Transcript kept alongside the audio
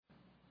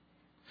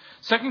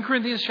2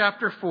 Corinthians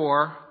chapter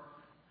 4,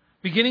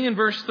 beginning in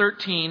verse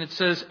 13, it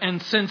says,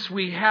 "And since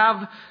we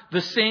have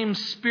the same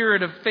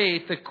spirit of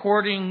faith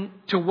according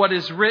to what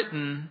is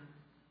written,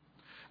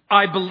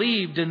 I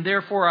believed and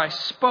therefore I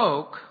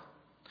spoke,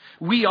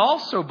 we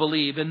also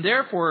believe and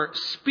therefore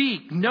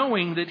speak,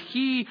 knowing that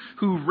He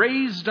who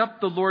raised up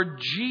the Lord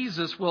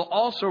Jesus will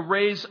also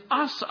raise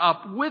us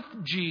up with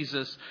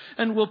Jesus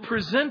and will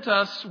present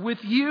us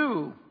with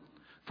you.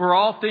 For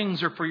all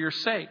things are for your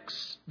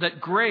sakes,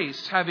 that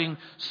grace, having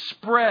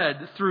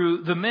spread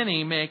through the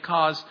many, may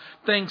cause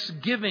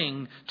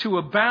thanksgiving to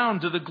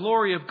abound to the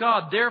glory of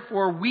God.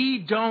 Therefore, we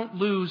don't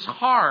lose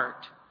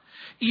heart.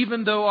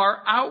 Even though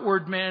our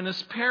outward man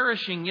is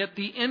perishing, yet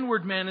the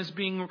inward man is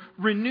being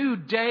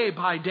renewed day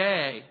by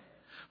day.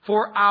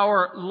 For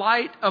our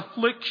light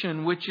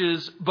affliction, which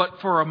is but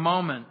for a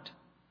moment,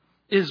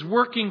 is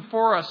working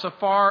for us a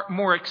far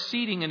more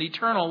exceeding and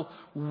eternal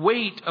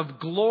weight of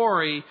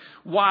glory,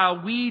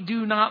 while we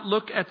do not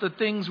look at the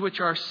things which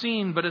are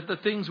seen, but at the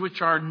things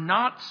which are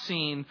not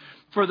seen.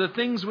 For the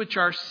things which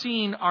are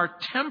seen are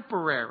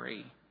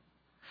temporary,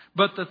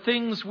 but the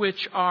things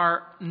which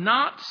are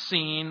not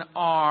seen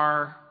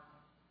are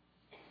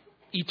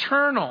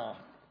eternal."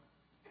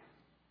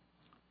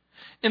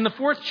 In the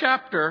 4th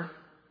chapter,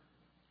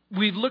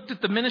 we've looked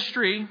at the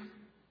ministry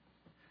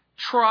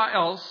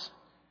trials,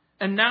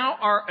 and now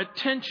our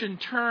attention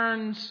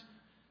turns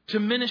to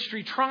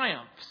ministry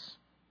triumphs.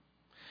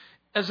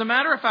 As a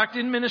matter of fact,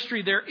 in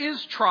ministry there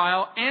is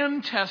trial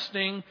and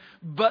testing,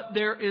 but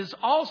there is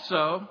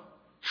also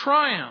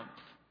triumph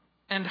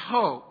and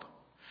hope.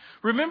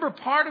 Remember,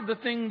 part of the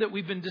thing that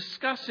we've been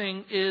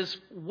discussing is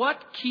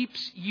what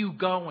keeps you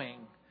going.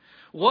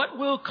 What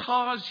will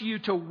cause you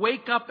to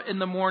wake up in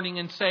the morning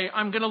and say,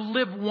 I'm going to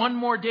live one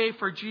more day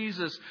for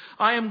Jesus.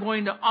 I am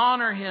going to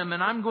honor Him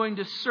and I'm going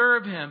to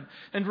serve Him.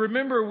 And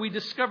remember, we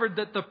discovered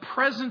that the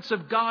presence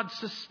of God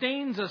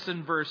sustains us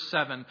in verse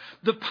 7.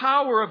 The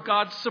power of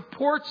God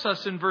supports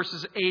us in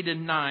verses 8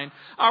 and 9.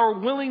 Our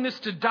willingness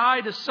to die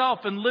to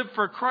self and live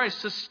for Christ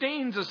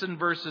sustains us in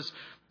verses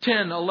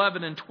 10,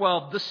 11, and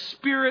 12. The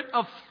spirit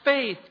of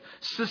faith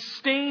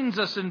sustains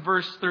us in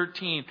verse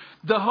 13.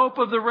 The hope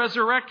of the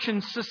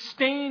resurrection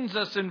sustains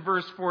us in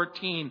verse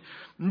 14.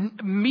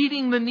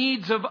 Meeting the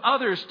needs of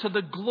others to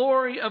the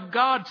glory of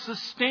God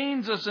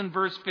sustains us in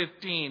verse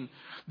 15.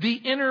 The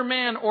inner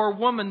man or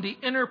woman, the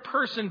inner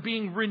person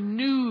being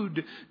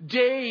renewed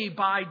day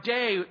by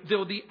day.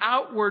 Though the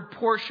outward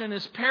portion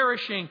is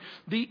perishing,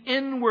 the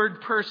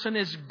inward person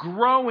is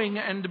growing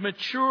and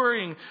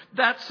maturing.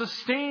 That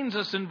sustains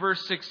us in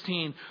verse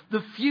 16.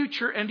 The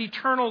future and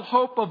eternal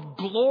hope of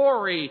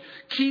glory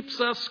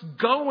keeps us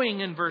going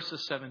in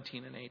verses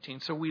 17 and 18.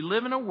 So we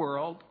live in a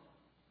world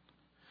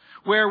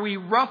where we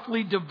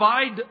roughly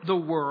divide the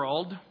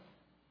world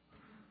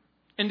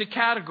into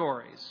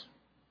categories.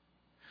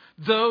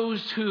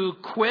 Those who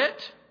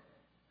quit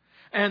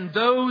and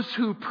those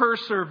who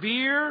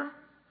persevere,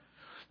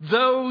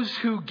 those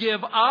who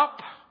give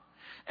up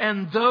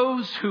and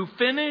those who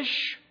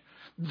finish,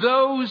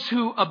 those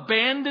who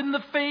abandon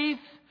the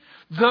faith,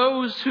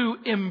 those who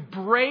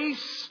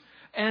embrace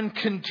and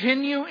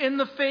continue in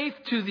the faith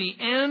to the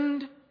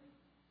end,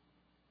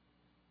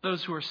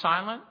 those who are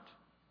silent,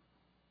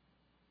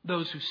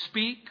 those who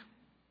speak.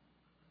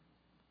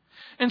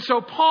 And so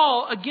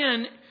Paul,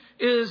 again,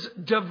 is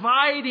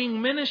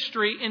dividing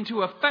ministry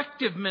into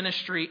effective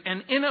ministry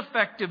and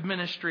ineffective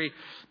ministry.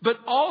 But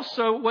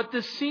also what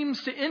this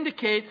seems to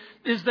indicate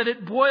is that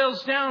it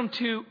boils down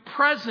to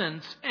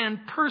presence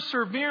and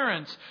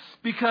perseverance.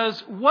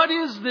 Because what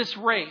is this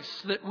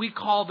race that we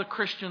call the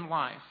Christian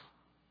life?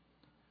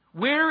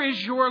 Where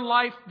is your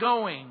life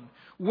going?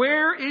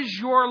 Where is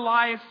your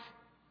life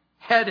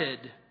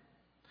headed?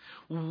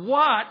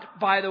 What,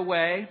 by the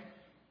way,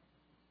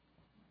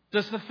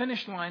 does the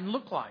finish line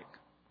look like?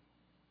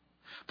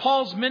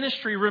 Paul's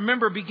ministry,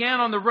 remember, began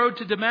on the road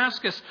to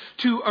Damascus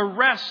to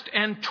arrest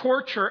and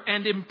torture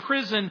and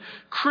imprison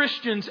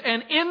Christians.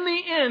 And in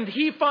the end,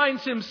 he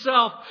finds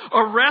himself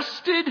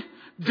arrested,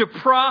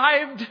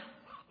 deprived,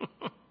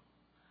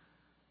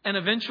 and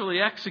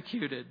eventually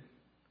executed.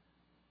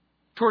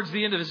 Towards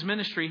the end of his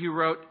ministry, he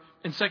wrote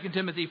in 2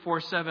 Timothy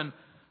 4:7,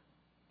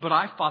 "But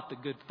I fought the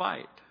good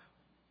fight.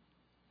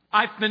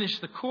 I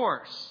finished the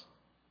course.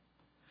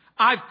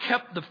 I've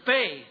kept the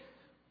faith."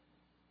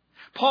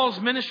 Paul's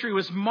ministry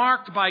was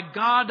marked by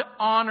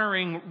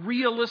God-honoring,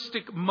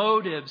 realistic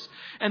motives,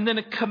 and then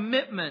a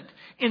commitment,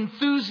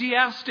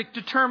 enthusiastic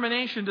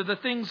determination to the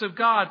things of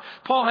God.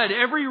 Paul had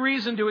every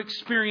reason to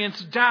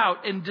experience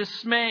doubt and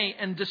dismay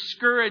and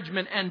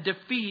discouragement and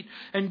defeat,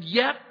 and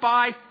yet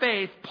by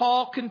faith,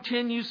 Paul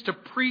continues to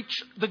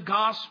preach the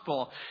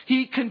gospel.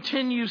 He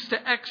continues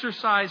to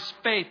exercise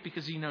faith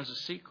because he knows a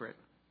secret.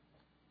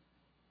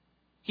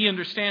 He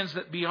understands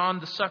that beyond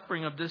the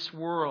suffering of this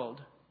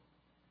world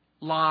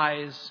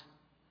lies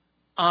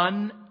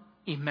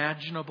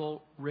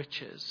unimaginable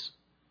riches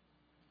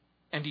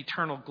and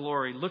eternal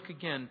glory. Look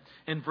again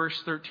in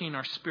verse 13.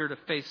 Our spirit of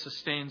faith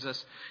sustains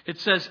us. It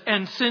says,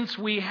 "And since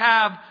we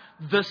have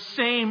the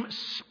same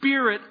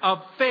spirit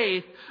of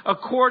faith,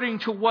 according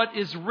to what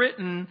is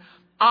written,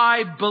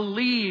 I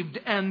believed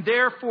and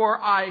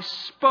therefore I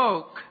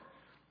spoke.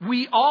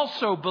 We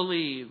also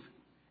believe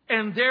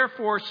and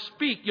therefore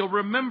speak. You'll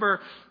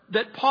remember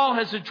that Paul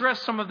has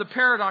addressed some of the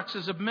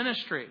paradoxes of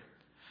ministry.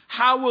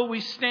 How will we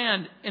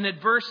stand in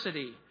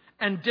adversity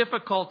and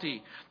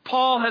difficulty?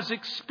 Paul has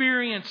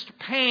experienced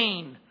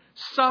pain,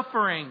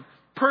 suffering,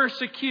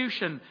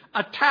 persecution,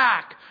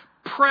 attack,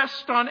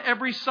 pressed on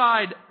every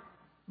side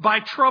by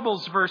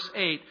troubles, verse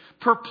 8.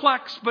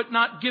 Perplexed but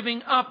not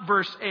giving up,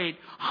 verse 8.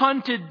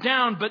 Hunted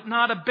down but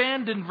not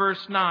abandoned,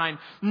 verse 9.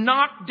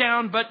 Knocked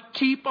down but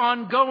keep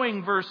on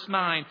going, verse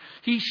 9.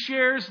 He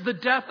shares the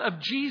death of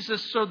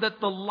Jesus so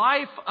that the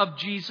life of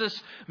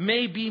Jesus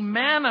may be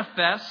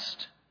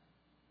manifest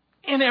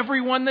in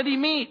everyone that he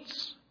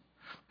meets.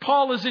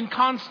 Paul is in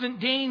constant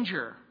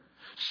danger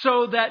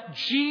so that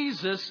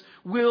Jesus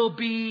will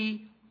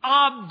be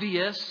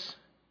obvious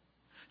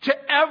to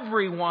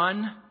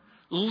everyone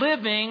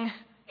living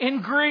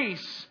in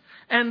Greece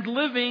and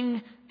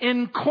living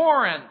in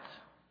Corinth.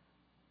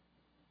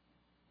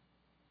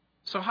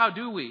 So how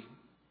do we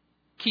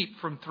keep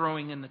from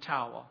throwing in the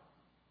towel?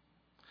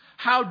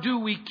 How do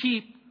we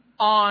keep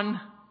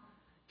on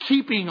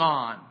keeping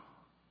on?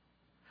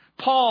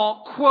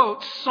 Paul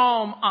quotes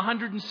Psalm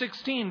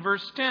 116,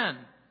 verse 10.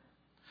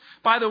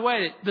 By the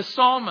way, the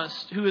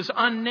psalmist, who is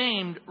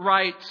unnamed,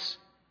 writes,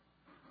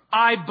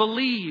 I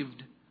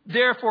believed,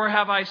 therefore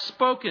have I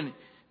spoken.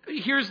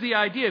 Here's the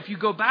idea. If you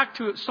go back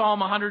to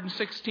Psalm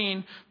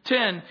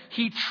 116:10,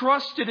 he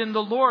trusted in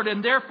the Lord,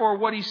 and therefore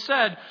what he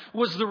said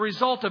was the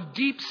result of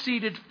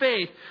deep-seated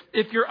faith.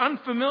 If you're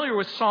unfamiliar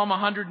with Psalm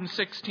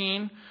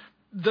 116,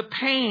 the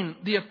pain,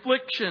 the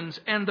afflictions,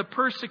 and the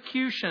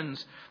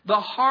persecutions, the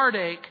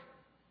heartache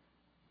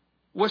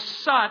was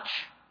such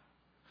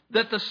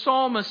that the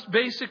psalmist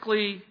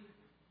basically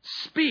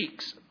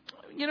speaks.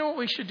 You know what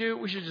we should do?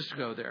 We should just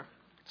go there.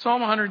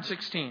 Psalm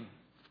 116.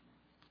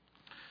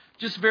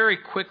 Just very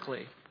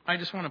quickly, I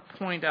just want to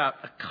point out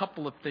a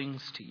couple of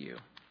things to you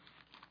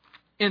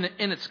in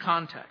its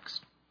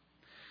context.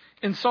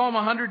 In Psalm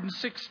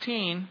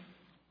 116,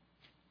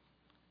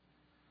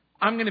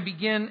 I'm going to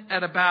begin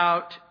at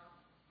about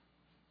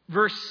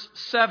verse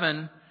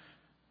 7.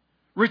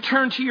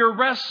 Return to your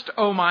rest,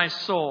 O my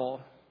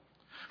soul,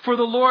 for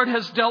the Lord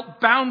has dealt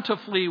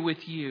bountifully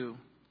with you.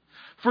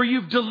 For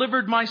you've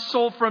delivered my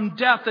soul from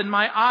death and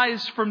my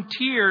eyes from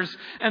tears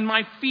and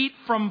my feet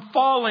from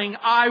falling.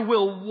 I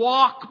will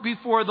walk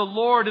before the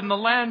Lord in the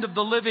land of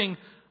the living.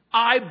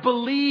 I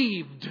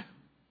believed,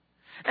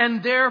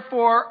 and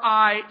therefore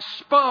I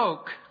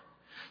spoke.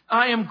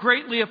 I am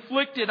greatly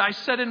afflicted. I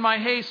said in my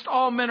haste,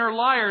 all men are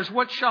liars.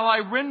 What shall I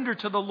render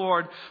to the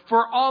Lord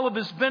for all of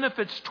his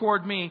benefits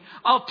toward me?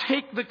 I'll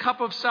take the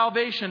cup of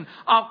salvation.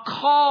 I'll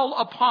call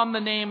upon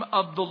the name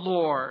of the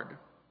Lord.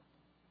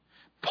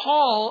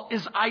 Paul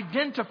is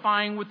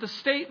identifying with the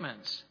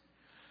statements.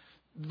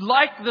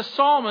 Like the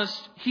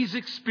psalmist, he's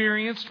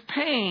experienced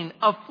pain,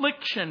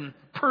 affliction,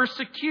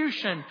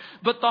 persecution,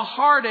 but the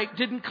heartache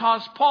didn't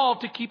cause Paul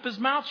to keep his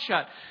mouth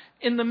shut.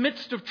 In the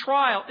midst of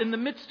trial, in the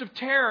midst of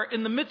terror,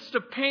 in the midst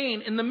of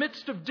pain, in the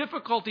midst of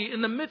difficulty,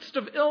 in the midst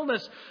of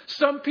illness,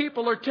 some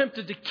people are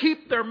tempted to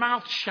keep their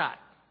mouth shut.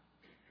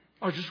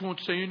 I just won't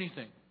say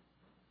anything.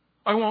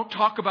 I won't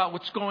talk about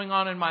what's going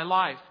on in my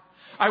life.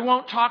 I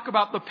won't talk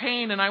about the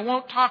pain, and I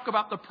won't talk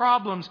about the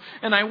problems,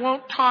 and I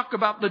won't talk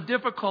about the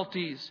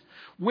difficulties.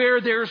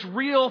 Where there's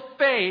real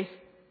faith,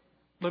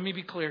 let me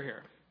be clear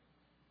here.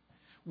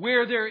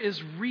 Where there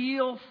is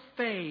real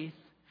faith,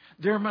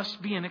 there must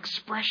be an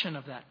expression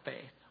of that faith.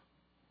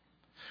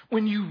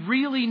 When you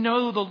really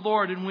know the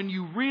Lord, and when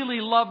you really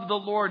love the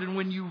Lord, and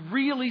when you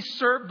really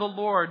serve the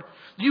Lord,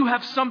 you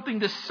have something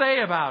to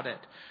say about it.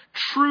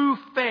 True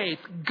faith,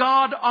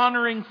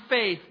 God-honoring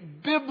faith,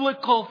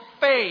 biblical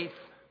faith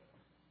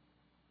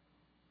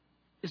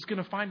is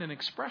going to find an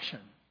expression.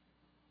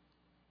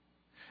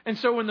 And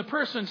so when the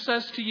person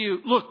says to you,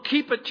 look,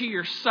 keep it to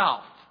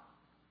yourself,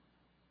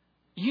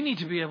 you need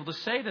to be able to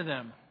say to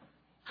them,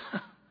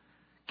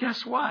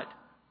 guess what?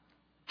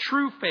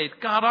 True faith,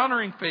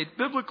 God-honoring faith,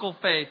 biblical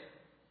faith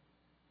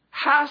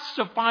has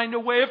to find a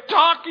way of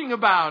talking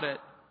about it.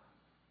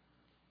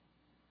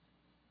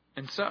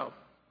 And so,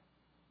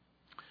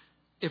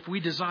 if we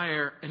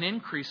desire an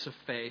increase of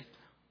faith,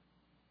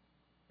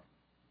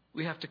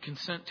 we have to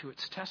consent to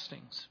its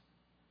testings.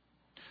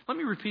 Let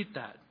me repeat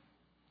that.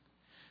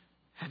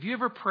 Have you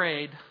ever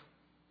prayed,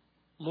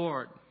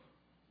 Lord,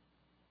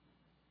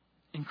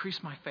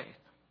 increase my faith?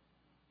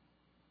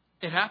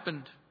 It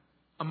happened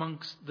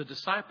amongst the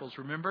disciples.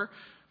 Remember,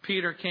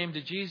 Peter came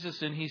to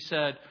Jesus and he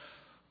said,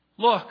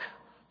 look,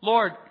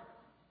 Lord,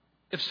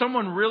 if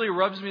someone really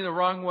rubs me the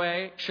wrong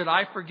way, should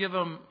I forgive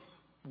them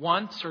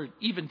once or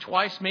even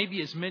twice,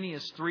 maybe as many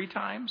as 3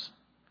 times?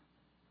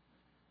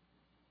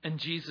 And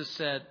Jesus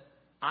said,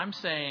 I'm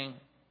saying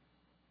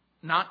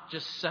not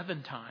just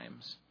 7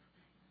 times,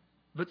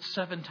 but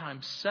 7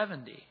 times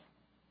 70.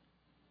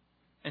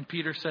 And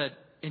Peter said,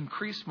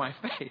 increase my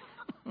faith.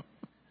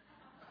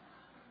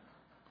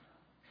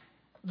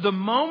 The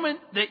moment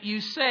that you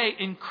say,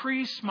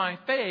 increase my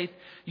faith,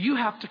 you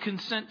have to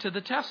consent to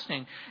the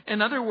testing. In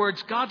other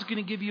words, God's going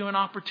to give you an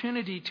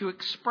opportunity to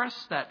express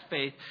that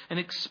faith and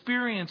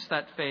experience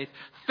that faith.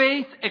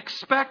 Faith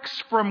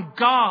expects from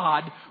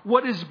God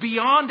what is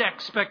beyond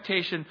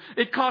expectation.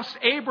 It cost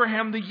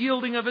Abraham the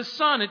yielding of his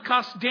son. It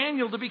cost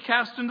Daniel to be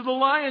cast into the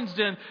lion's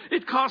den.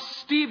 It cost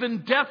Stephen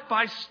death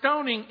by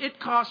stoning. It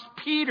cost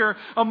Peter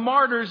a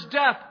martyr's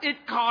death.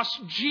 It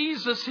cost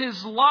Jesus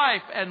his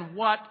life. And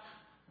what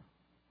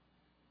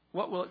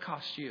will it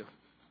cost you?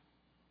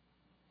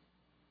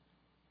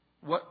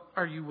 What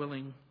are you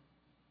willing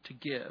to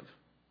give?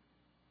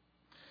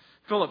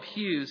 Philip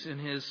Hughes, in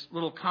his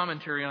little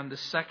commentary on this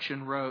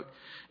section, wrote,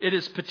 "It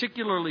is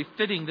particularly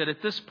fitting that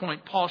at this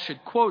point Paul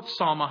should quote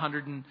Psalm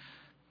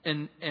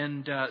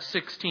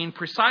 116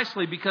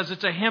 precisely because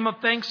it's a hymn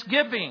of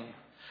thanksgiving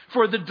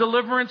for the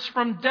deliverance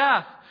from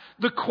death.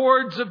 The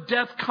cords of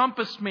death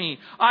compassed me.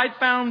 I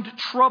found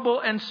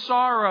trouble and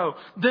sorrow.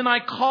 Then I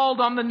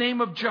called on the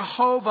name of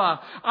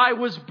Jehovah. I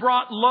was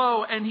brought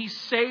low and he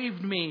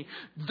saved me.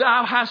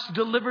 Thou hast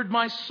delivered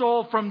my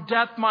soul from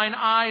death, mine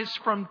eyes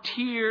from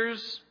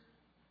tears."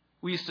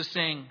 We used to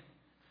sing,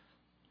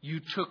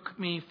 "You took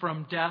me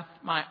from death,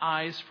 my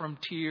eyes from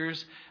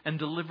tears, and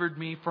delivered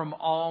me from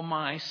all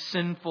my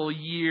sinful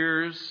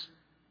years.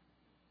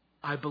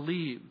 I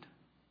believed.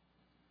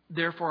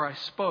 Therefore I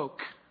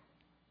spoke.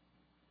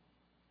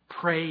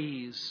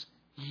 Praise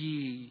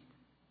ye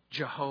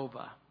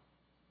Jehovah."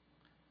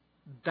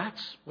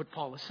 That's what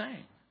Paul is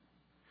saying.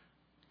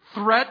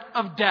 Threat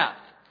of death,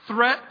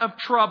 threat of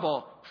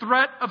trouble,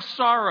 threat of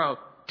sorrow,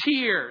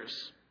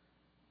 tears.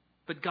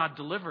 But God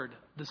delivered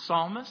the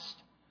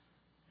psalmist,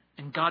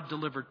 and God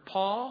delivered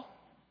Paul.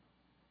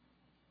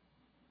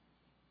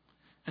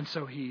 And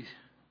so he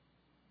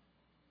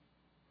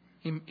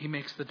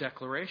makes the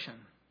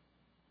declaration.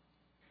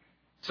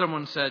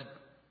 Someone said,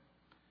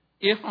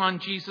 "If on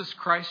Jesus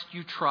Christ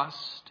you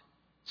trust,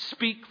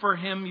 speak for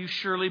him you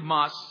surely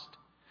must,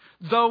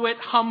 though it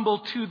humble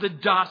to the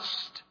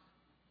dust.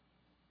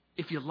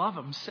 If you love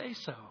him, say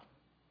so.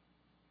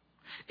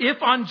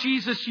 If on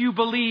Jesus you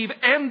believe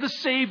and the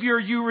Savior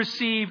you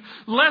receive,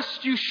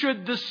 lest you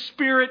should the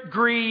Spirit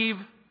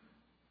grieve,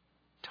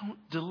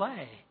 don't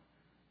delay,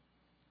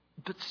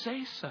 but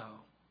say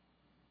so."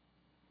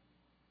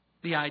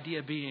 The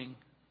idea being,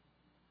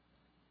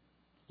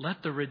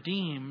 let the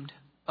redeemed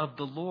of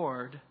the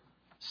Lord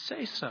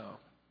say so.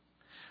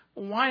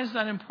 Why is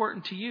that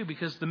important to you?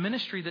 Because the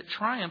ministry that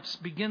triumphs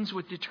begins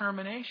with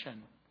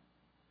determination.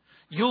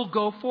 You'll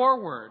go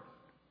forward.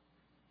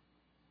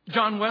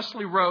 John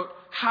Wesley wrote,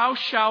 "How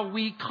shall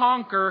we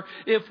conquer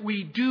if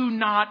we do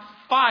not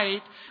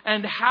fight?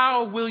 And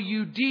how will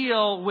you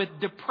deal with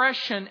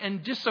depression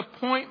and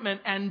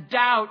disappointment and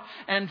doubt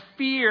and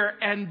fear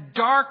and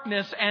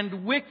darkness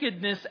and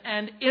wickedness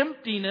and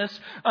emptiness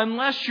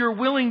unless you're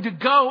willing to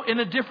go in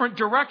a different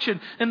direction?"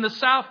 In the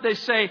South, they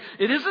say,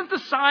 it isn't the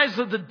size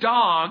of the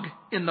dog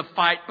in the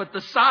fight, but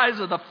the size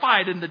of the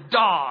fight in the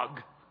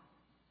dog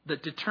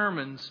that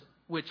determines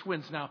which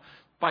wins. Now,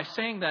 by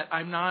saying that,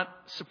 I'm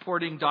not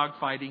supporting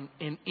dogfighting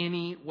in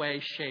any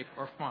way, shape,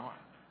 or form.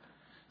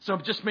 So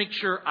just make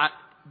sure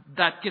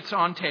that gets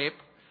on tape.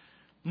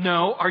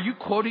 No, are you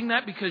quoting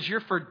that because you're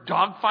for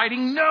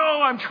dogfighting?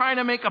 No, I'm trying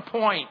to make a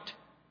point.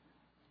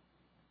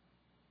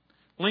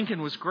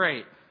 Lincoln was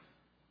great.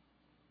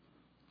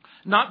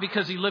 Not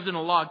because he lived in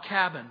a log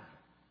cabin,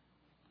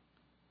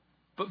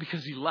 but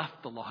because he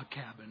left the log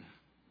cabin.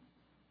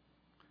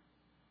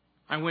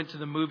 I went to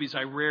the movies.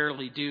 I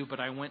rarely do,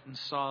 but I went and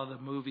saw the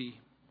movie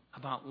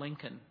about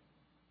Lincoln.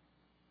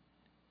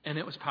 And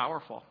it was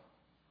powerful.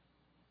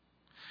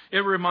 It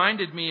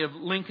reminded me of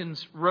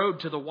Lincoln's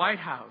road to the White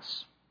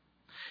House.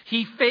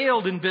 He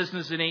failed in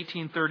business in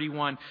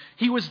 1831.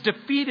 He was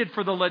defeated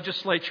for the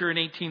legislature in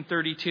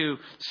 1832.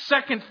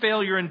 Second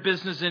failure in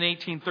business in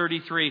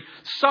 1833.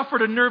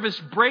 Suffered a nervous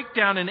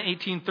breakdown in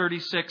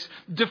 1836.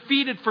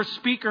 Defeated for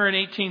speaker in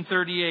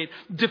 1838.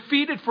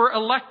 Defeated for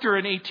elector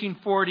in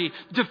 1840.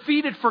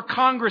 Defeated for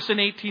Congress in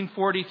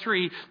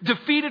 1843.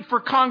 Defeated for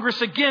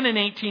Congress again in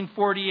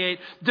 1848.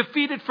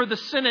 Defeated for the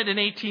Senate in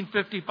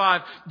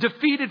 1855.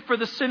 Defeated for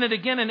the Senate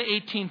again in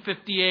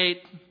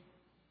 1858.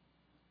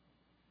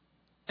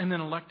 And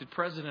then elected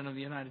President of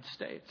the United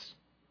States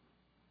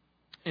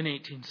in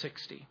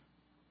 1860.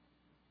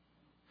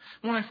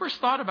 When I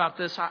first thought about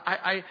this,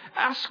 I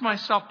asked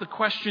myself the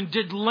question,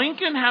 did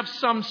Lincoln have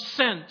some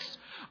sense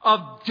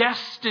of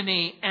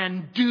destiny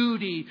and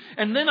duty?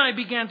 And then I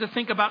began to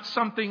think about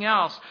something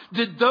else.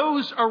 Did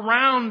those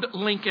around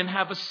Lincoln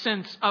have a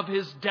sense of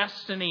his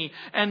destiny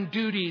and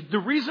duty? The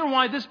reason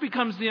why this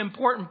becomes the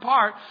important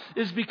part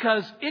is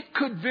because it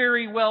could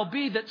very well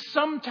be that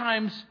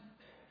sometimes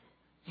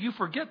you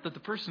forget that the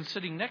person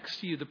sitting next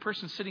to you, the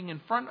person sitting in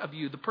front of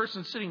you, the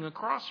person sitting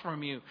across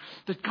from you,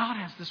 that God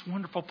has this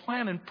wonderful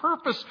plan and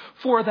purpose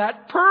for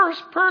that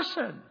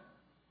person.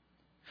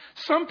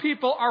 Some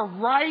people are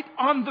right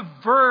on the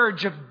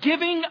verge of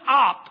giving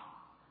up.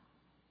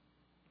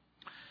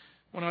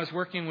 When I was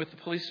working with the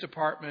police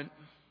department,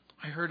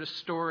 I heard a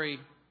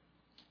story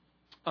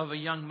of a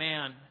young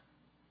man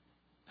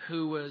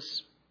who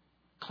was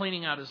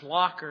cleaning out his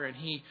locker, and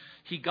he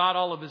got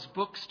all of his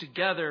books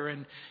together,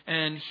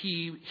 and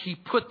he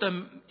put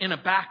them in a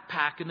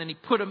backpack, and then he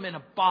put them in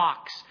a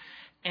box,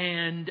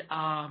 and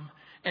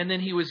then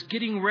he was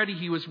getting ready.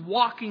 He was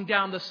walking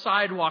down the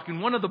sidewalk,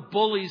 and one of the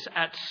bullies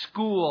at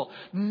school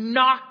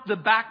knocked the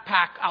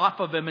backpack off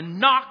of him and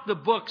knocked the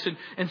books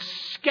and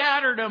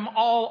scattered them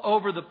all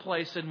over the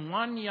place. And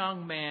one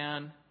young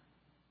man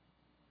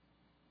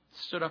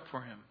stood up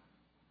for him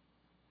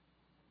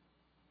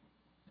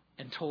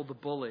and told the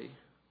bully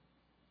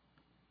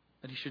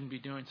that he shouldn't be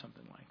doing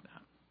something like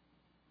that.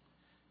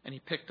 And he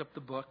picked up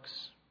the books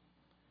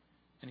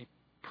and he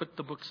put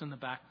the books in the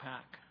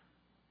backpack.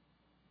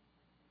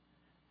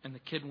 And the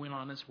kid went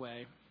on his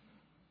way.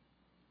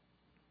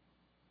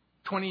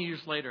 20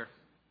 years later,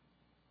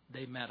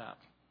 they met up.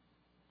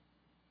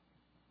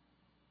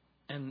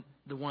 And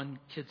the one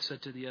kid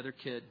said to the other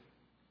kid,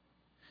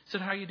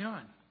 said, "How you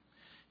doing?"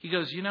 He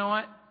goes, "You know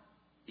what?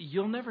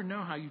 You'll never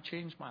know how you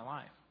changed my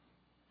life.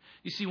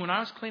 You see, when I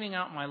was cleaning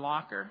out my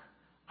locker,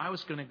 I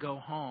was going to go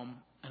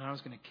home and I was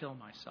going to kill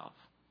myself.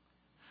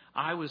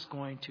 I was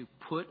going to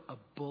put a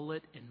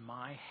bullet in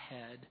my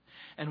head.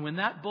 And when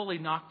that bully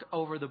knocked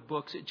over the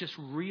books, it just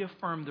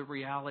reaffirmed the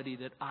reality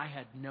that I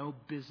had no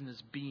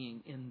business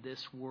being in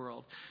this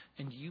world.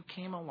 And you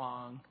came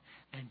along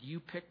and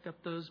you picked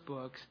up those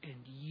books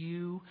and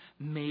you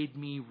made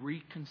me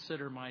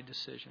reconsider my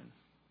decision."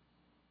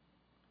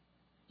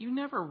 You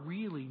never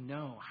really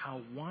know how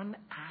one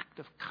act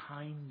of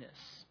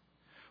kindness,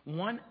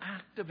 one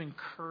act of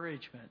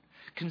encouragement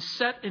can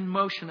set in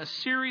motion a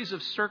series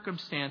of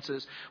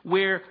circumstances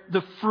where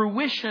the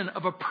fruition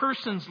of a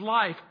person's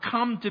life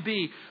come to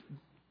be.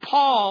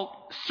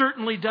 Paul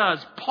certainly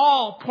does.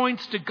 Paul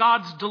points to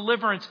God's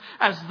deliverance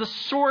as the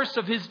source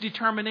of his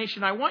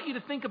determination. I want you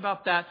to think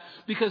about that,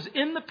 because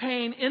in the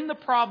pain, in the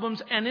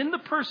problems, and in the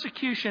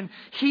persecution,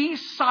 he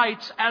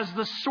cites as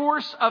the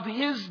source of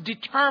his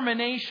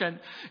determination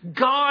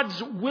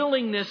God's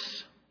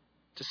willingness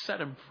to set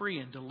him free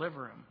and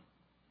deliver him.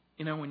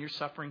 You know, when you're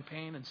suffering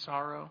pain and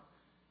sorrow,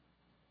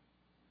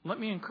 let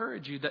me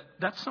encourage you that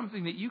that's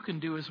something that you can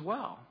do as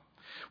well.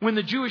 When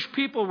the Jewish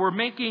people were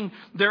making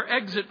their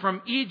exit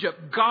from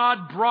Egypt,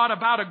 God brought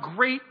about a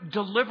great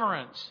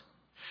deliverance.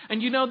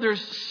 And you know,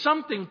 there's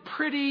something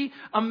pretty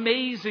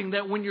amazing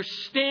that when you're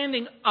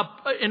standing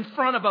up in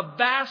front of a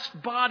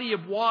vast body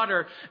of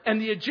water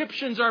and the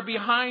Egyptians are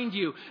behind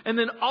you, and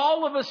then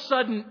all of a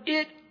sudden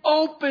it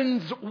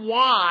opens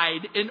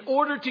wide in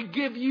order to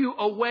give you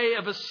a way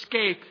of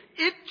escape.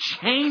 It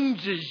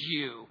changes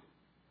you.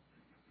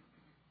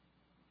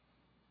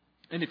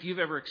 And if you've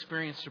ever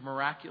experienced a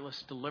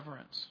miraculous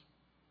deliverance,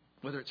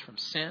 whether it's from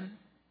sin,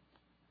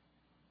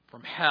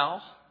 from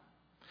hell,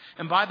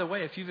 and by the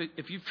way,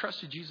 if you've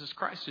trusted Jesus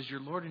Christ as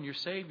your Lord and your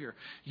Savior,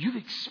 you've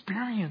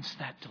experienced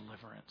that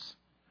deliverance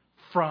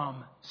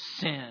from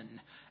sin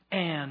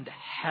and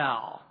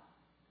hell.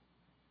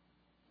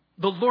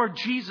 The Lord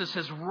Jesus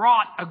has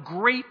wrought a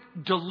great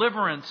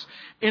deliverance.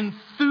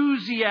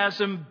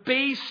 Enthusiasm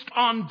based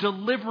on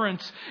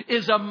deliverance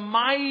is a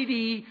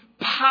mighty,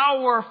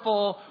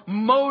 powerful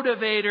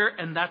motivator.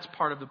 And that's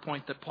part of the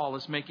point that Paul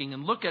is making.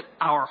 And look at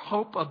our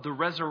hope of the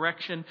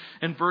resurrection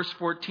in verse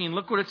 14.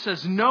 Look what it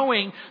says.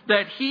 Knowing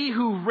that he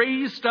who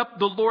raised up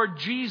the Lord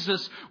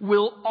Jesus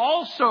will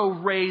also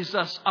raise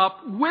us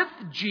up with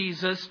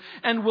Jesus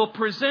and will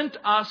present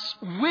us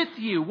with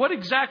you. What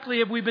exactly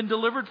have we been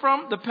delivered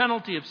from? The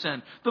penalty of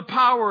sin, the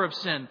power of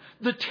sin,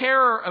 the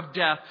terror of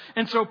death.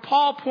 And so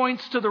Paul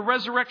points to the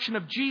resurrection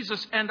of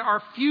Jesus and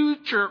our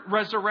future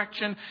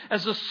resurrection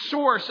as a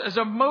source, as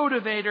a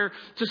motivator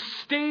to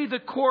stay the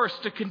course,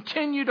 to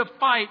continue to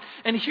fight.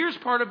 And here's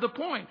part of the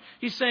point.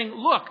 He's saying,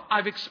 look,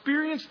 I've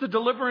experienced the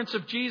deliverance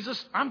of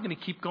Jesus. I'm going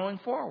to keep going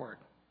forward.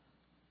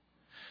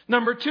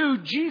 Number two,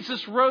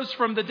 Jesus rose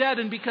from the dead.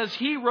 And because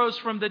he rose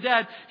from the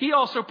dead, he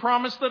also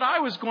promised that I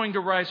was going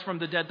to rise from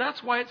the dead.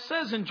 That's why it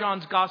says in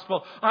John's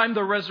gospel, I'm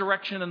the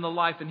resurrection and the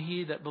life, and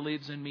he that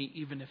believes in me,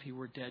 even if he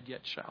were dead,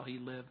 yet shall he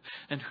live.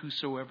 And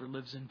whosoever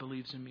lives and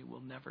believes in me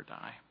will never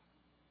die.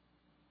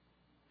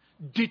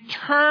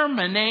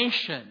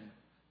 Determination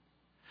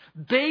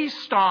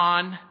based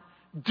on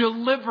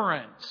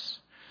deliverance.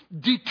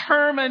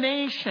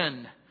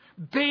 Determination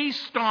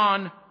based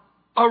on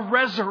a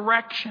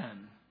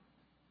resurrection.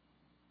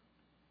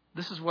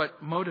 This is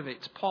what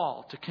motivates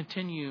Paul to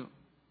continue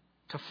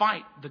to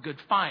fight the good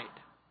fight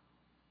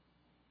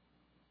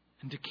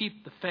and to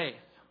keep the faith.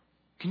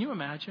 Can you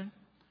imagine?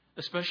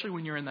 Especially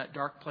when you're in that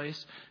dark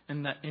place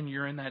and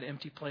you're in that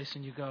empty place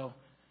and you go,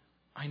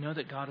 I know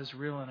that God is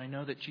real, and I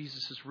know that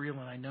Jesus is real,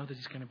 and I know that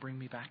he's going to bring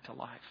me back to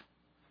life.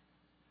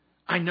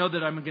 I know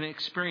that I'm going to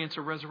experience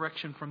a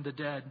resurrection from the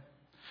dead.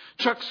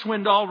 Chuck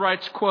Swindoll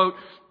writes, quote,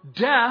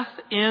 death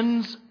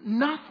ends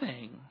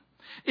nothing.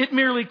 It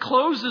merely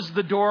closes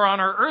the door on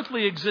our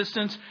earthly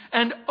existence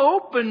and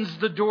opens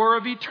the door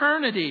of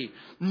eternity.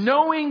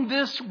 Knowing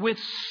this with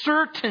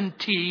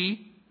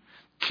certainty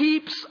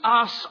keeps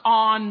us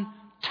on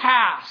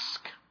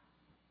task.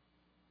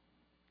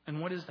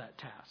 And what is that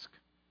task?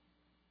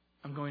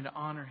 I'm going to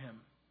honor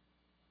Him.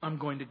 I'm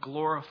going to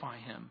glorify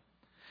Him.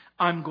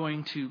 I'm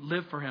going to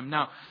live for Him.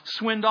 Now,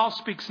 Swindoll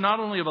speaks not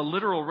only of a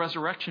literal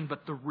resurrection,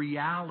 but the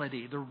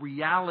reality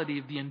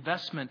of the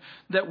investment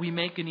that we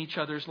make in each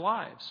other's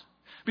lives.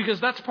 Because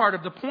that's part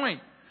of the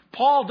point.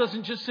 Paul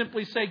doesn't just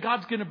simply say,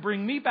 God's going to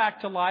bring me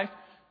back to life.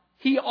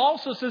 He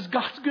also says,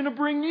 God's going to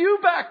bring you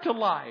back to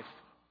life.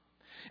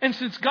 And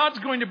since God's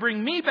going to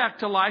bring me back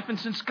to life, and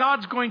since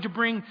God's going to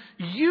bring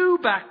you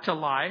back to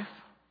life,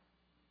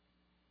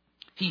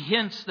 He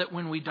hints that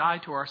when we die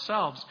to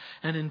ourselves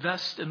and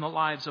invest in the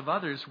lives of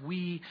others,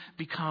 we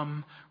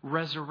become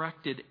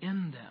resurrected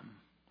in them.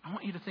 I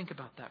want you to think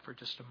about that for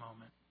just a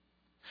moment.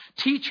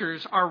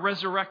 Teachers are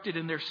resurrected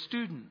in their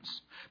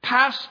students.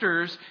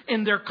 Pastors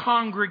in their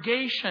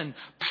congregation.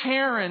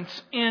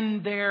 Parents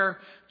in their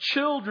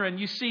children.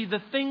 You see,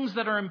 the things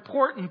that are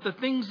important, the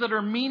things that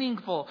are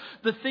meaningful,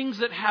 the things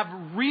that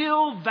have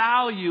real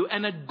value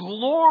and a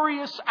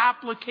glorious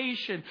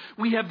application,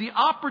 we have the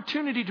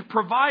opportunity to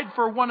provide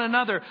for one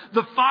another.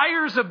 The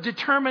fires of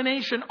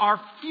determination are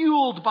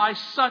fueled by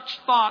such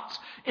thoughts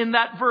in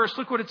that verse.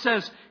 Look what it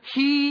says.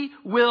 He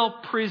will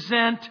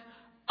present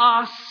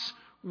us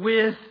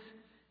with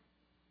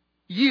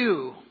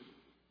you.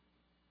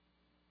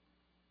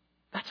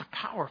 That's a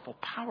powerful,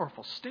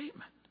 powerful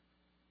statement.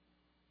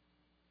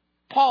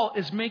 Paul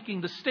is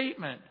making the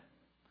statement,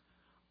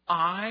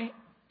 I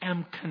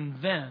am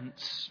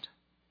convinced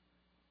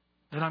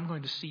that I'm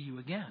going to see you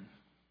again.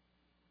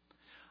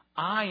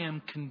 I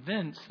am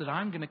convinced that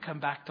I'm going to come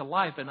back to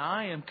life, and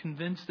I am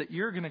convinced that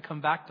you're going to come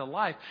back to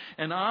life.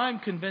 And I'm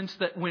convinced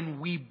that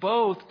when we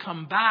both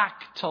come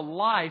back to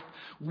life,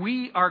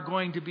 we are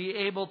going to be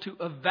able to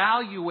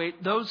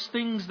evaluate those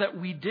things that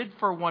we did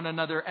for one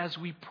another, as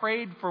we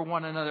prayed for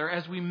one another,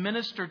 as we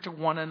ministered to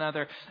one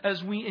another,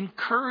 as we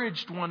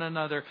encouraged one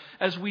another,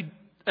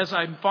 as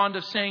I'm fond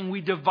of saying, we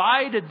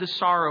divided the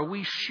sorrow.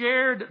 We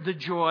shared the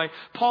joy.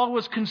 Paul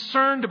was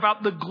concerned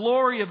about the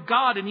glory of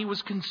God, and he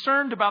was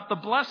concerned about the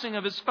blessing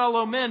of his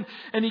fellow men.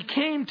 And he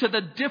came to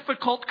the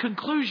difficult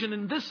conclusion.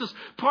 And this is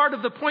part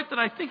of the point that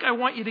I think I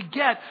want you to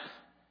get.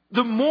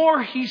 The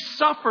more he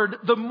suffered,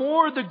 the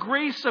more the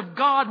grace of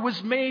God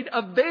was made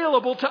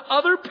available to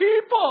other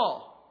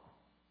people.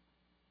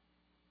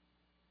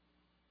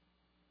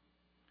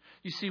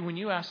 You see, when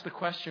you ask the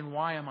question,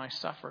 why am I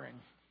suffering?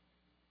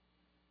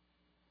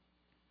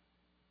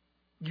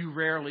 You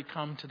rarely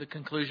come to the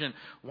conclusion,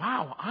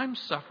 wow, I'm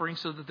suffering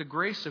so that the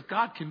grace of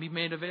God can be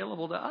made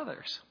available to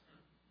others.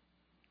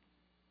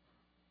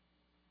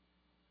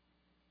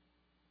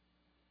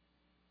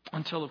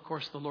 Until, of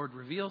course, the Lord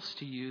reveals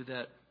to you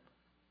that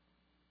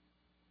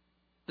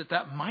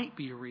might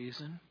be a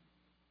reason.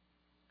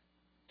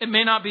 It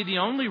may not be the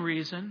only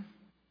reason.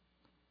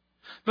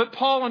 But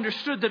Paul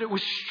understood that it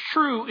was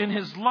true in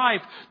his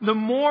life. The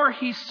more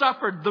he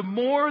suffered, the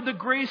more the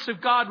grace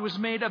of God was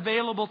made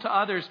available to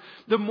others.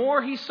 The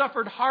more he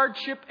suffered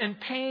hardship and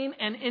pain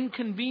and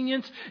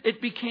inconvenience,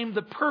 it became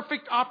the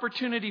perfect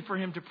opportunity for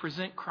him to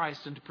present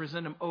Christ and to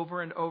present Him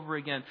over and over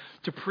again,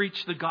 to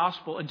preach the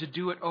gospel and to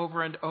do it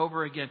over and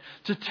over again,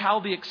 to tell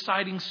the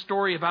exciting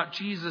story about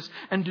Jesus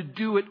and to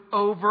do it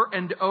over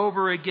and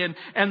over again.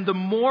 And the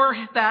more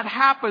that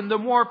happened, the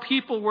more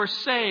people were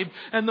saved.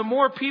 And the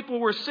more people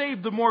were saved,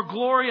 the more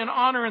glory and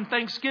honor and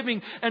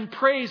thanksgiving and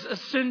praise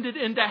ascended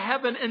into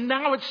heaven. And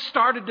now it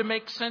started to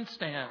make sense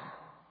to him.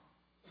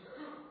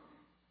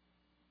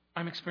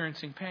 I'm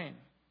experiencing pain.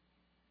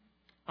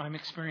 I'm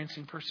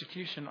experiencing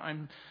persecution.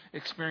 I'm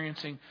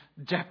experiencing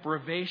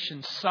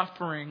deprivation,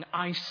 suffering,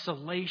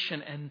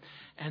 isolation.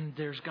 And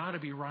there's got to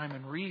be rhyme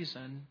and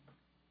reason.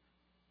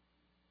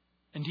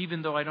 And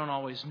even though I don't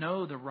always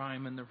know the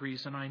rhyme and the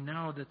reason, I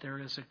know that there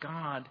is a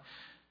God.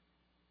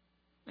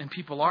 And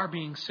people are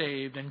being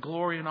saved, and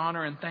glory and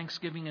honor and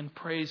thanksgiving and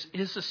praise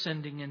is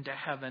ascending into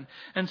heaven.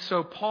 And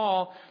so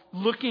Paul,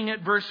 looking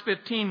at verse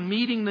 15,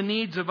 meeting the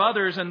needs of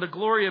others and the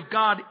glory of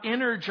God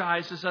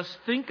energizes us.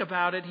 Think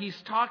about it. He's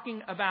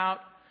talking about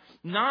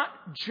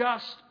not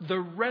just the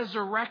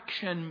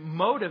resurrection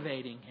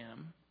motivating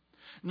him,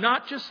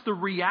 not just the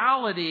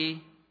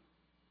reality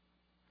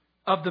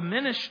of the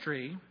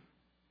ministry,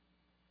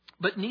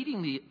 but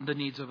needing the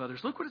needs of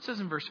others. Look what it says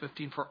in verse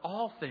 15. For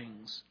all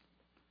things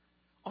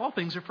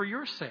are for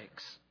your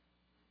sakes.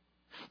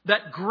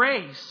 That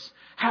grace,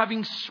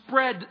 having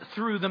spread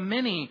through the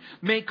many,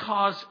 may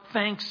cause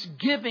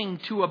thanksgiving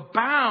to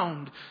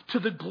abound to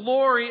the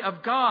glory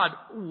of God.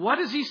 What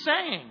is he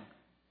saying?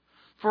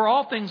 For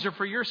all things are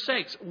for your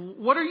sakes.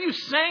 What are you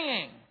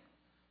saying?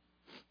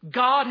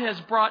 God has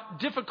brought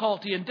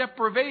difficulty and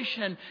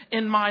deprivation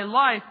in my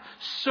life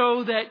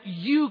so that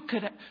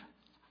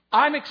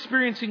I'm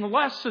experiencing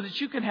less so that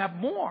you can have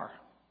more.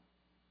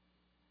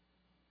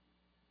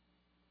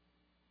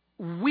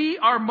 We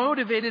are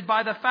motivated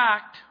by the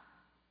fact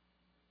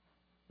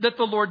that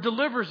the Lord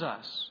delivers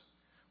us.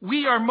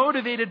 We are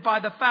motivated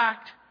by the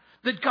fact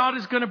that God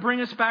is going to bring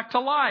us back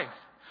to life.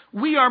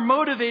 We are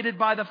motivated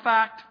by the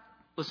fact,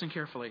 listen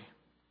carefully,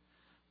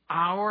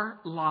 our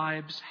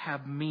lives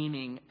have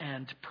meaning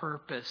and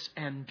purpose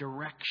and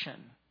direction.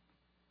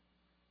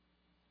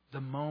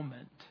 the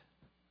moment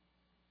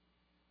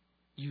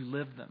you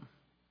live them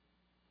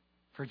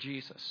for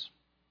Jesus.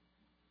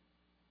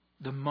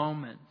 The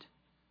moment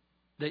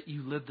that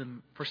you live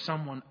them for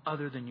someone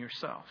other than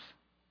yourself.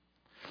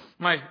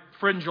 My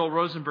friend Joel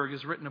Rosenberg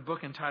has written a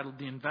book entitled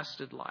The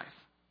Invested Life.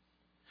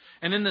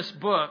 And in this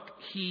book,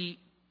 he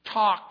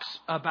talks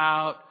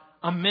about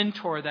a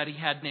mentor that he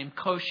had named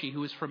Koshi,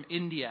 who was from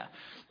India.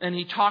 And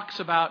he talks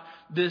about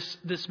this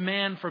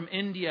man from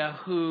India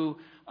who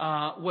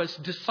was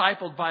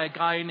discipled by a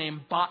guy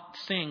named Bhat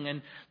Singh.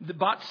 And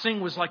Bhat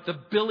Singh was like the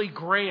Billy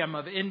Graham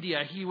of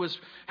India. He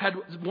had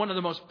one of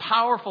the most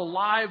powerful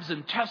lives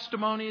and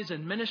testimonies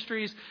and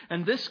ministries.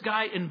 And this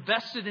guy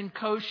invested in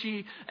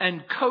Koshi,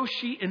 and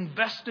Koshi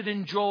invested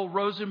in Joel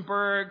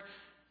Rosenberg.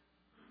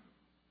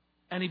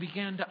 And he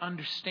began to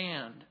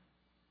understand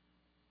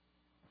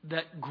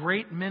that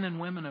great men and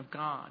women of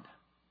God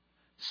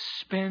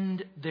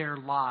spend their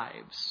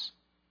lives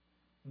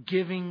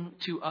giving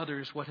to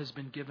others what has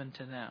been given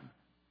to them.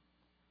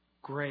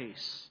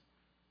 Grace,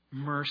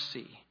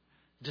 mercy,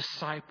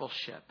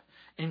 discipleship,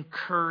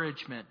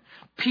 encouragement.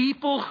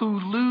 People who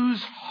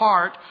lose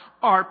heart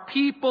are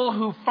people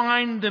who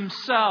find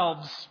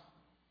themselves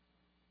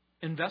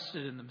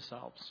invested in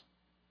themselves.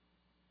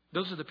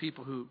 Those are the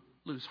people who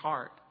lose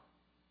heart.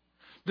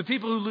 The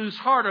people who lose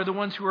heart are the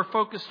ones who are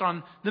focused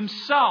on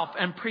themselves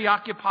and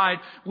preoccupied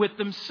with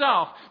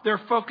themselves. They're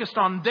focused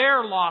on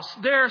their loss,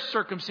 their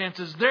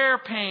circumstances, their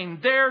pain,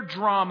 their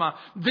drama,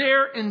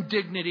 their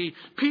indignity.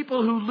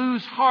 People who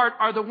lose heart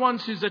are the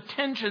ones whose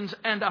attentions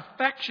and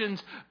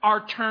affections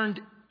are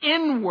turned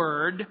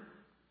inward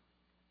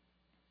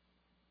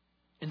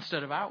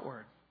instead of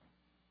outward.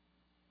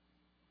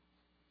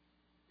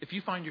 If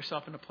you find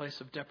yourself in a place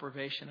of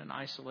deprivation and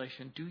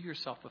isolation, do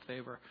yourself a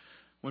favor.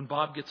 When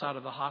Bob gets out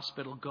of the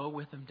hospital, go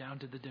with him down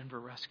to the Denver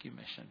Rescue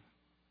Mission.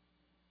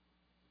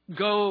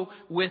 Go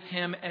with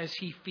him as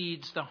he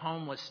feeds the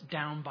homeless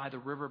down by the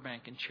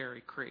riverbank in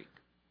Cherry Creek.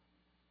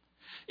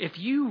 If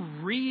you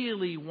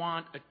really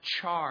want a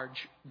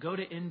charge, go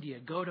to India,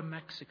 go to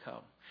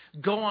Mexico.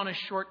 Go on a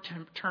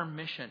short-term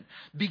mission.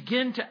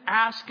 Begin to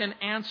ask and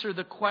answer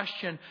the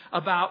question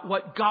about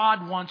what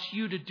God wants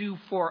you to do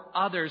for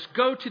others.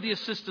 Go to the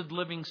assisted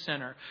living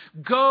center.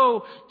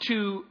 Go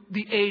to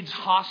the AIDS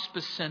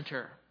hospice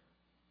center.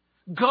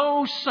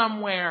 Go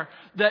somewhere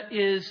that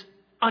is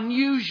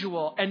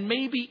unusual and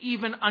maybe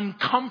even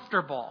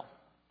uncomfortable.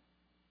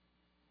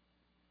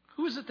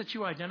 Who is it that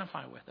you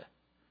identify with it?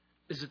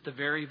 Is it the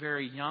very,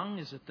 very young?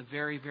 Is it the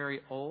very,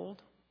 very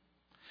old?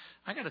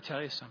 I got to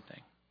tell you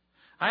something.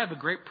 I have the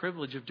great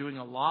privilege of doing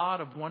a lot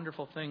of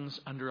wonderful things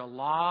under a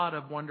lot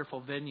of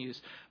wonderful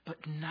venues, but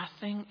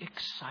nothing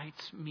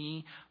excites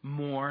me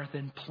more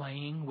than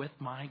playing with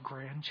my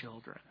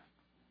grandchildren.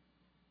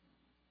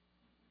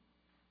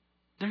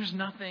 There's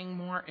nothing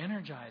more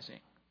energizing.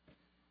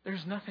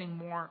 There's nothing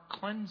more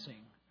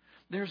cleansing.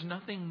 There's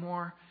nothing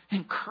more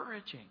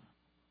encouraging,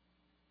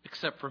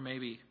 except for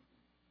maybe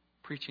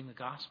preaching the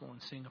gospel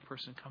and seeing a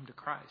person come to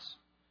Christ.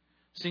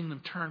 Seeing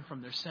them turn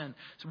from their sin.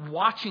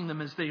 Watching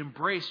them as they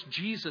embrace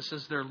Jesus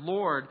as their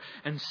Lord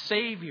and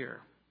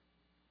Savior.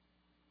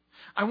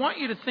 I want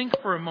you to think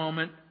for a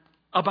moment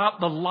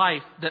about the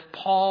life that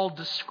Paul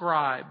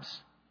describes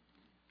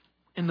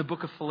in the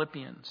book of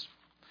Philippians.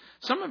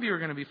 Some of you are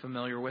going to be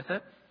familiar with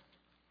it.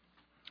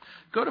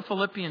 Go to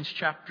Philippians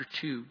chapter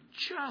 2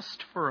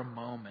 just for a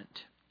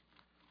moment.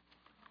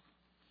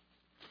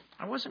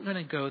 I wasn't going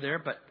to go there,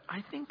 but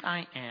I think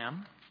I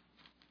am.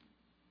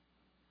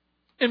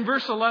 In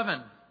verse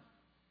 11,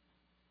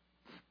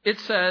 it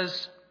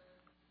says,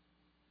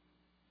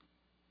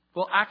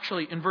 well,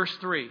 actually, in verse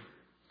 3,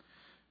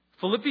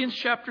 Philippians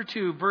chapter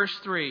 2, verse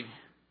 3,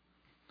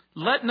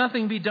 let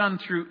nothing be done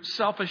through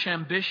selfish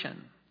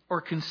ambition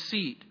or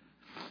conceit,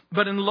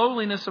 but in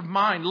lowliness of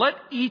mind. Let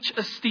each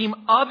esteem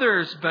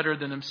others better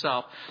than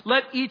himself.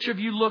 Let each of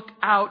you look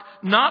out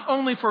not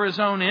only for his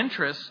own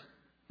interests.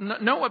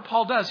 Note what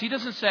Paul does. He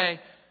doesn't say,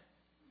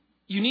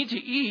 you need to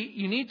eat,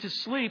 you need to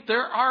sleep.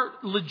 There are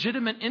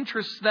legitimate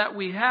interests that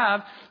we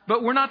have,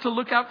 but we're not to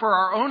look out for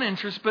our own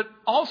interests, but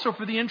also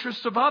for the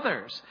interests of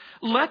others.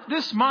 Let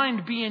this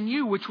mind be in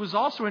you, which was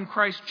also in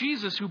Christ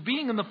Jesus, who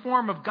being in the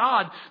form of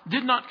God,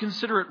 did not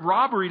consider it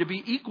robbery to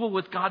be equal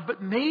with God,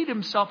 but made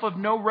himself of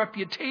no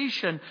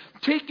reputation,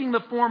 taking the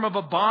form of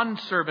a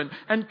bondservant,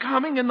 and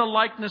coming in the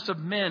likeness of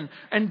men,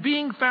 and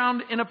being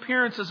found in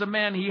appearance as a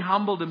man, he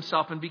humbled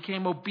himself and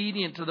became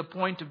obedient to the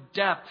point of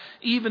death,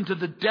 even to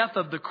the death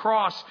of the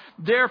cross.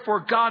 Therefore,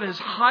 God has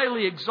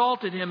highly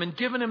exalted him and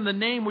given him the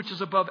name which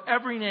is above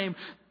every name,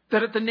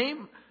 that at the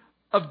name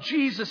of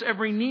Jesus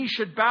every knee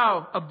should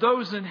bow, of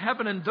those in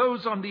heaven and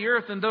those on the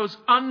earth and those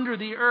under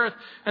the earth,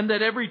 and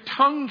that every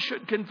tongue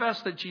should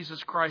confess that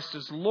Jesus Christ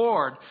is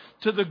Lord,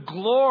 to the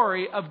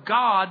glory of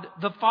God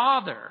the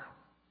Father.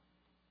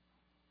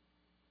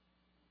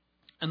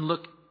 And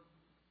look,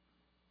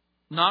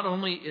 not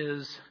only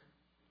is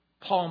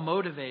Paul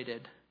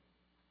motivated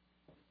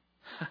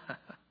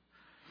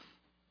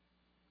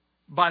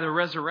by the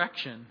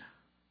resurrection,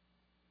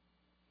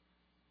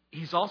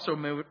 he's also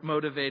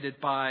motivated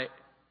by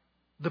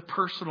the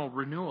personal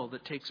renewal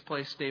that takes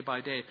place day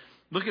by day.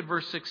 Look at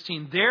verse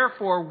 16.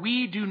 Therefore,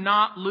 we do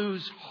not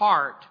lose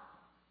heart.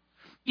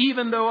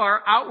 Even though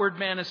our outward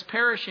man is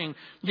perishing,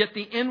 yet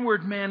the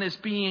inward man is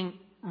being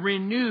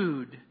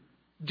renewed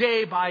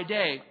day by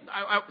day.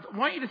 I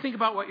want you to think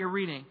about what you're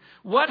reading.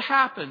 What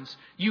happens?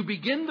 You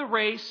begin the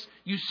race,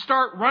 you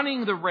start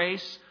running the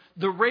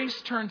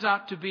race turns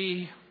out to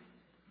be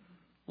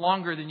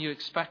longer than you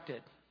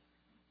expected.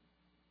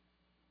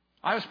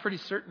 I was pretty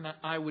certain that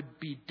I would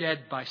be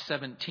dead by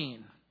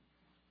 17.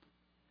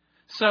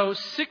 So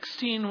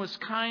 16 was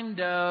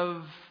kind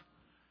of,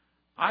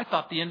 I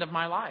thought, the end of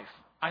my life.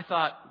 I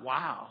thought,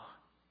 wow,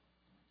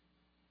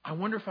 I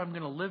wonder if I'm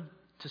going to live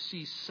to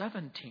see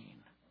 17.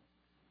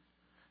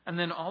 And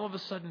then all of a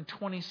sudden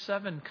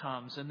 27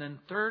 comes, and then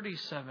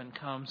 37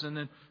 comes, and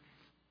then,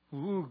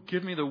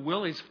 give me the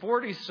willies,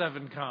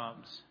 47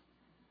 comes.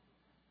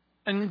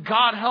 And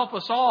God help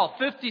us all,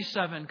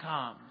 57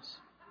 comes.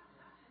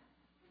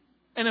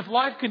 And if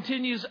life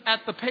continues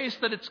at the pace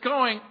that it's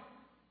going,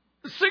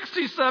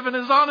 67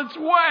 is on its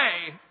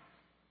way.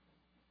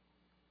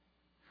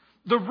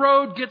 The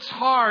road gets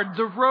hard.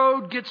 The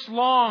road gets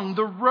long.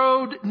 The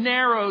road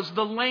narrows.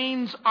 The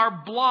lanes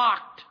are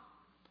blocked.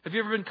 Have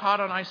you ever been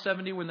caught on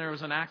I-70 when there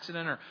was an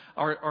accident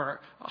or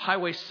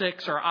Highway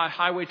 6 or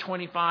Highway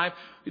 25?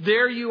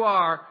 There you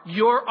are.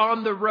 You're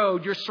on the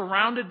road. You're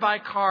surrounded by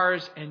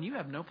cars and you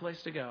have no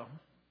place to go.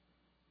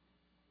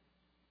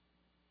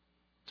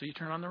 So you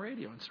turn on the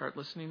radio and start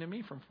listening to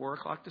me from 4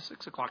 o'clock to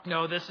 6 o'clock.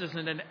 No, this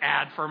isn't an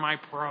ad for my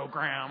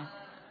program.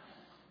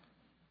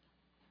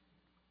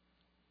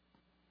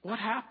 What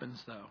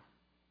happens, though?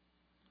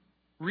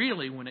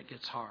 Really, when it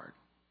gets hard?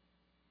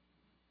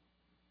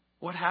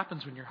 What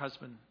happens when your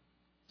husband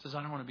says,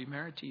 I don't want to be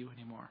married to you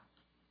anymore?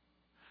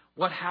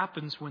 What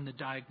happens when the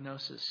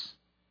diagnosis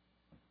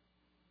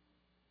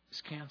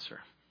is cancer?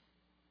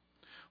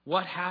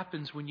 What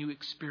happens when you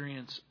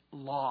experience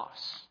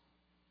loss,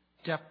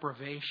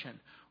 deprivation?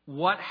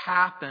 What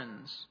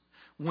happens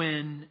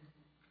when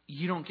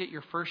you don't get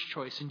your first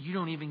choice and you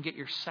don't even get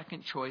your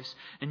second choice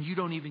and you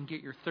don't even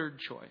get your third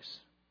choice?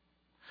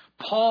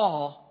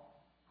 Paul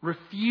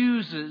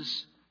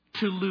refuses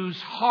to lose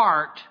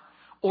heart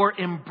or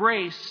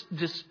embrace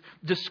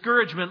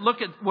discouragement.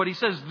 Look at what he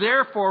says.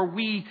 Therefore,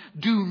 we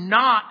do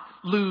not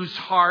lose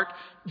heart.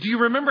 Do you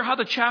remember how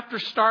the chapter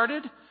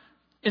started?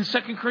 In 2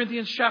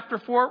 Corinthians chapter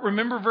 4,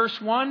 remember verse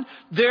 1?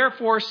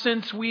 Therefore,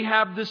 since we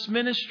have this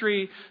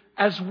ministry,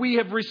 as we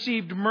have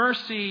received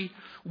mercy,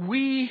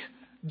 we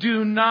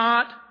do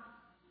not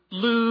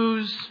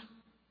lose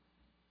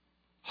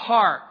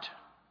heart.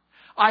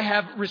 I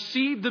have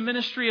received the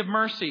ministry of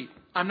mercy.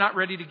 I'm not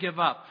ready to give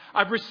up.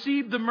 I've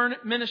received the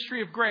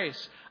ministry of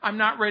grace. I'm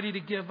not ready to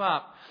give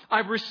up.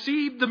 I've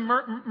received the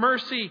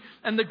mercy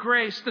and the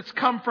grace that's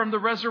come from the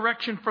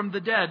resurrection from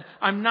the dead.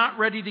 I'm not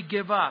ready to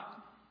give up.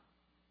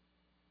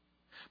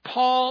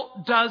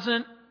 Paul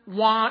doesn't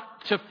want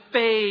to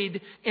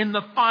fade in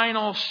the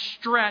final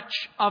stretch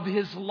of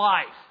his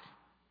life.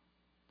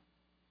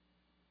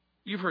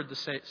 You've heard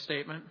the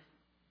statement.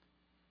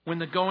 When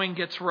the going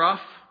gets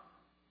rough.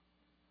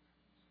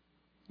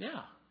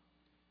 Yeah.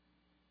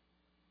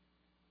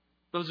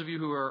 Those of you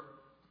who are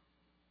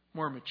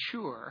more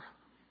mature,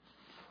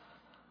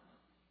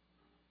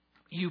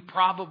 you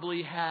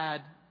probably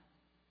had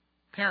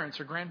parents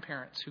or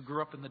grandparents who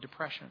grew up in the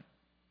Depression.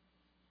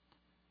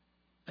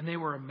 And they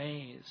were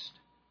amazed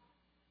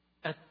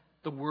at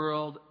the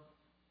world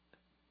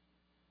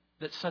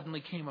that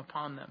suddenly came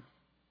upon them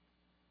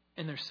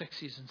in their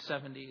 60s and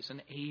 70s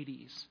and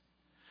 80s,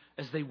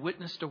 as they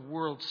witnessed a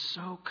world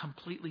so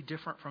completely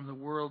different from the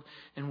world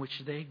in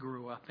which they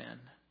grew up in.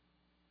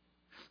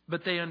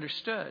 But they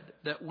understood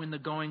that when the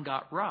going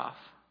got rough,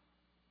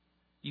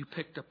 you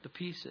picked up the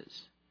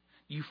pieces.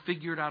 You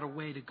figured out a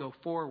way to go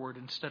forward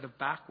instead of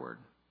backward.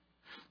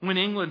 When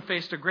England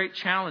faced a great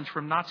challenge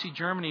from Nazi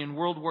Germany in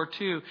World War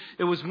II,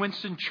 it was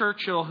Winston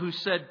Churchill who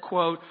said,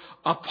 quote,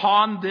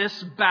 "Upon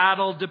this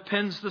battle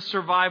depends the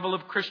survival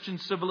of Christian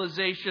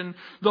civilization.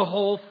 The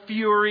whole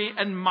fury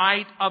and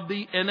might of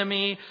the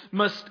enemy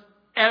must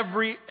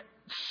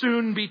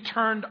soon be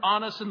turned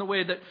on us," in the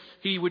way that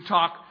he would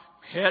talk.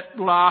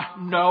 Hitler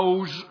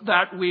knows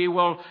that we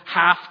will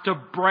have to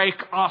break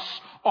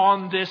us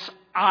on this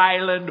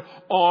island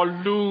or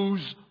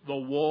lose the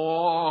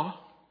war.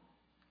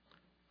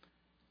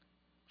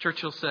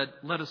 Churchill said,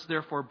 "Let us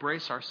therefore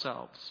brace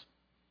ourselves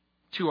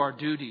to our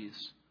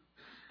duties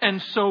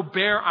and so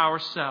bear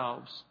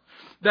ourselves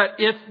that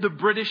if the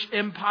British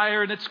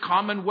Empire and its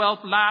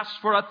Commonwealth lasts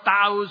for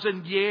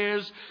 1,000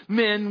 years,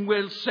 men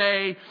will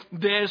say,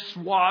 this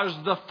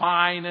was the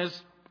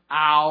finest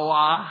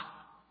hour."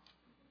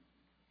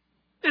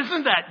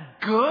 Isn't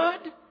that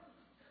good?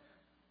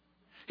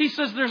 He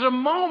says there's a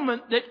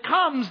moment that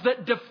comes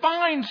that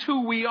defines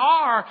who we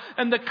are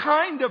and the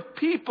kind of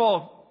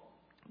people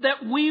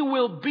that we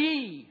will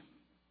be.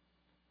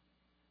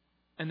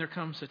 And there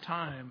comes a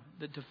time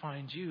that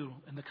defines you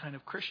and the kind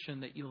of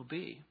Christian that you'll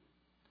be.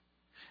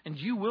 And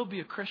you will be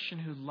a Christian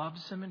who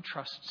loves Him and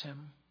trusts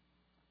Him,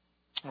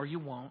 or you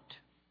won't.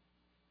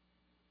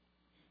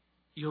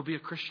 You'll be a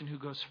Christian who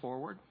goes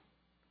forward,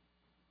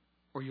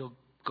 or you'll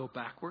go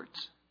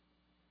backwards.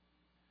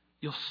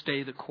 You'll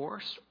stay the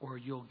course, or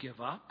you'll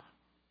give up.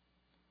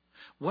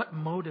 What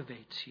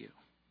motivates you?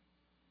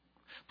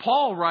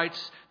 Paul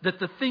writes that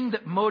the thing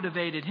that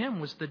motivated him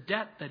was the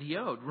debt that he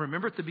owed.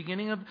 Remember at the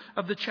beginning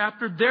of the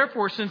chapter?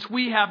 Therefore, since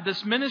we have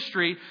this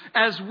ministry,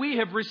 as we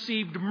have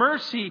received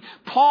mercy,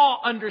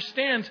 Paul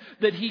understands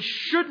that he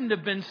shouldn't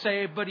have been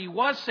saved, but he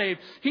was saved.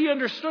 He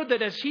understood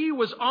that as he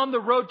was on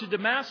the road to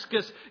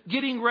Damascus,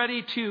 getting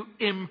ready to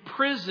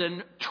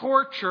imprison,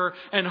 torture,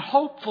 and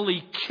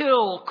hopefully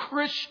kill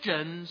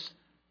Christians,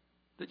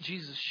 that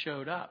Jesus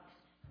showed up.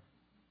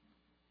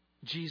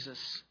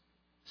 Jesus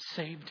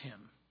saved him.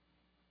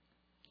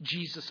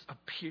 Jesus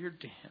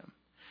appeared to him.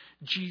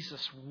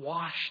 Jesus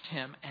washed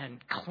him and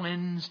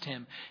cleansed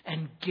him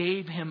and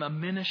gave him a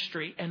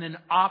ministry and an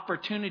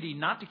opportunity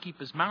not to keep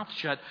his mouth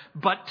shut,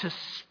 but to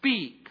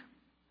speak.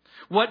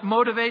 What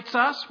motivates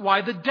us?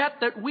 Why? The debt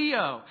that we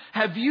owe.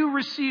 Have you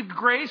received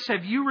grace?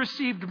 Have you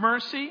received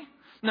mercy?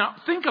 Now,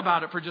 think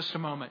about it for just a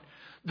moment.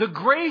 The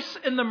grace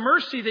and the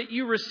mercy that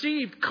you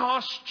received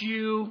cost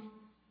you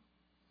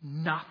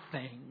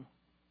nothing.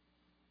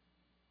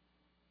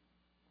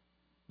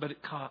 But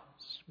it costs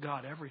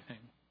God everything.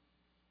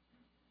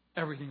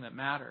 Everything that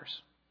matters.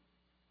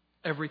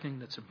 Everything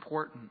that's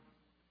important.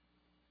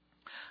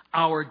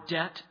 Our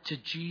debt to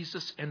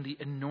Jesus and the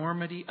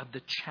enormity of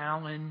the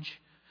challenge.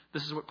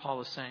 This is what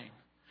Paul is saying.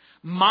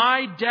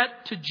 My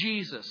debt to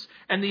Jesus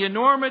and the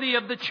enormity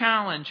of the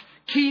challenge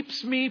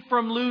keeps me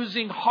from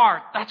losing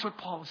heart. That's what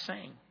Paul is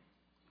saying.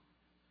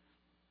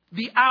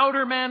 The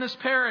outer man is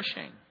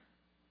perishing.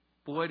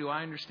 Boy, do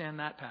I understand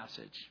that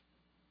passage.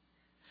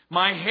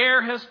 My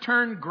hair has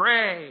turned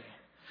gray.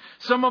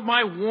 Some of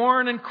my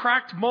worn and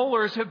cracked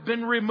molars have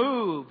been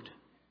removed.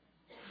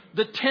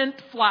 The tent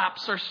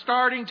flaps are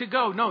starting to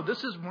go. No,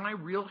 this is my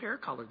real hair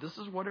color. This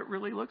is what it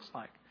really looks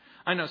like.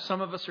 I know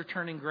some of us are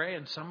turning gray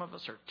and some of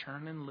us are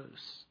turning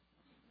loose.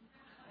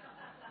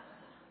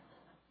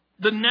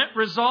 The net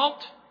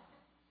result?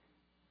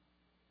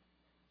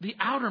 The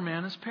outer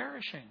man is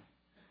perishing.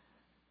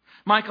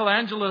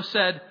 Michelangelo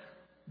said,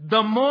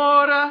 the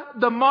more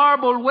the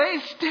marble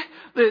wastes,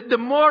 the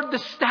more the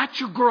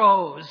statue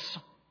grows.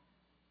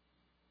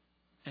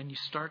 And you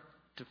start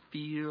to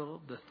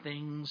feel the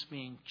things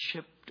being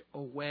chipped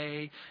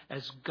away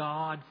as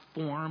God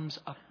forms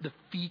up the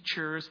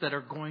features that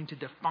are going to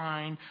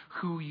define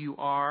who you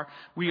are.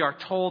 We are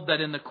told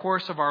that in the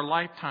course of our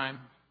lifetime,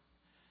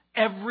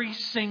 every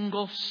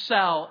single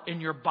cell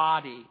in your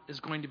body is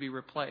going to be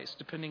replaced,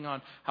 depending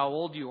on how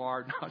old you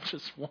are, not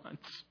just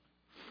once.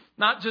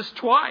 Not just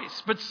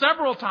twice, but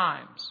several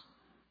times.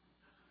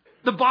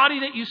 The body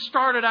that you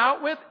started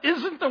out with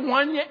isn't the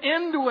one you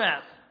end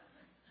with.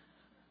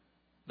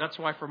 That's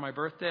why for my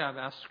birthday I've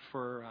asked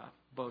for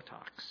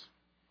Botox.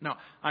 No,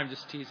 I'm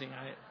just teasing.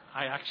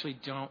 I actually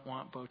don't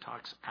want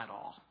Botox at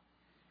all.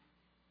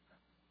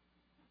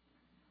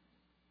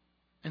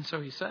 And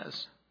so he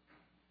says,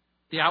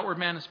 the outward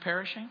man is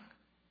perishing,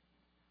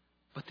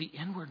 but the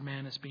inward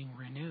man is being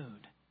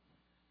renewed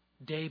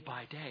day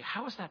by day.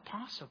 How is that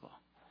possible?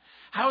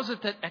 How is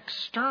it that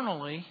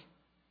externally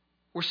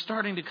we're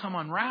starting to come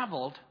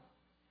unraveled,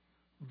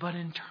 but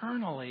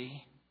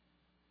internally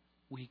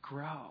we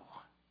grow,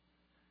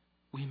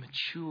 we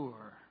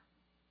mature,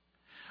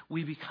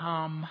 we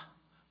become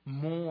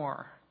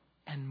more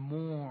and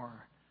more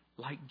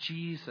like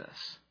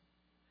Jesus?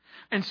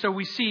 And so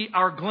we see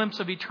our glimpse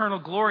of eternal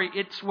glory.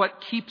 It's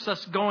what keeps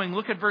us going.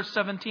 Look at verse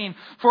 17.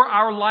 For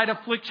our light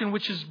affliction,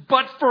 which is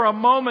but for a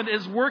moment,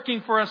 is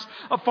working for us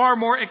a far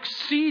more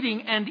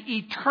exceeding and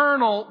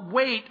eternal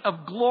weight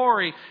of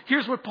glory.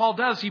 Here's what Paul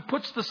does. He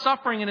puts the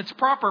suffering in its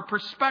proper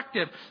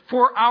perspective.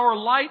 For our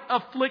light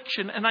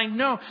affliction. And I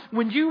know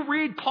when you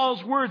read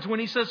Paul's words,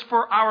 when he says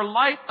for our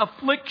light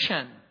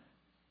affliction,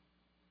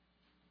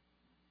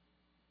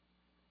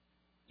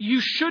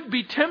 you should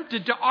be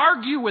tempted to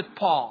argue with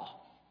Paul.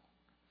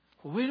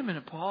 Well, wait a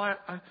minute, Paul.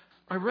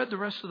 I read the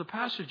rest of the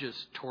passages.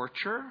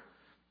 Torture,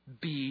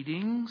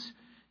 beatings,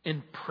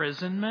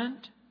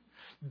 imprisonment,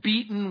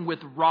 beaten with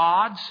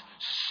rods,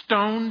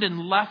 stoned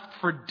and left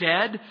for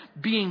dead,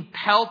 being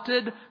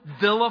pelted,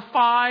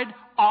 vilified,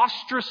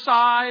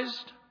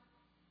 ostracized,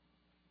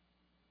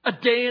 a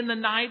day and the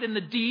night in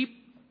the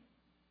deep.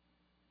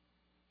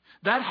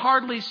 That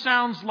hardly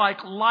sounds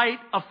like light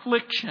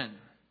affliction.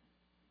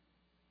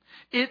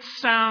 It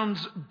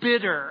sounds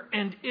bitter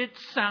and it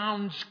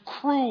sounds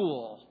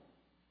cruel.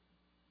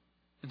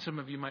 And some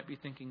of you might be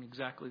thinking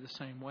exactly the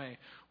same way.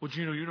 Well,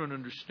 Gino, you don't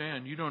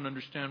understand. You don't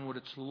understand what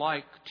it's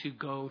like to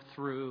go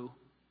through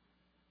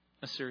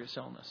a serious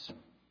illness.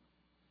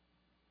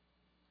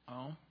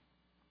 Oh?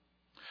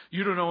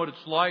 You don't know what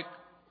it's like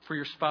for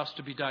your spouse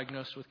to be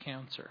diagnosed with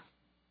cancer.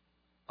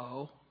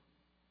 Oh?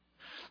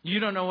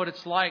 You don't know what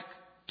it's like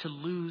to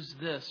lose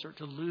this or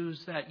to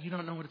lose that. You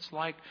don't know what it's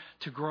like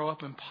to grow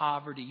up in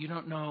poverty. You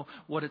don't know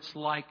what it's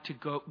like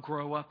to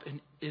grow up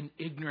in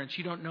ignorance.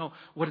 You don't know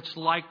what it's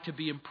like to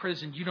be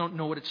imprisoned. You don't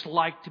know what it's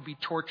like to be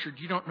tortured.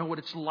 You don't know what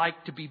it's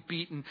like to be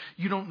beaten.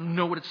 You don't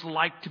know what it's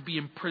like to be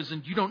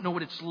imprisoned. You don't know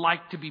what it's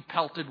like to be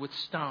pelted with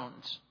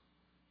stones.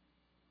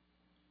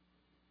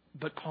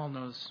 But Paul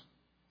knows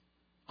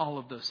all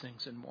of those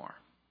things and more.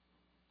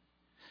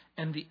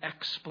 And the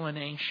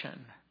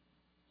explanation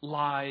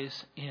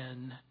lies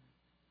in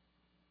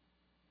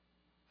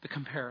the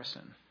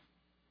comparison.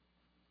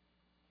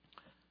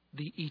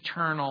 The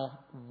eternal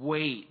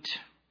weight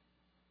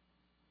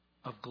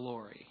of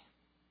glory.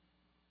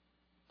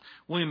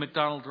 William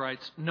MacDonald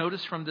writes,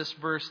 notice from this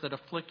verse that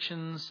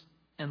afflictions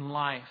in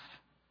life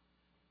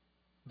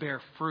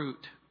bear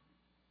fruit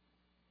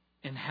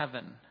in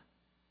heaven.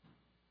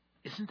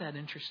 Isn't that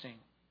interesting?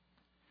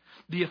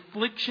 The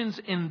afflictions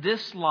in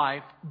this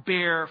life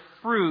bear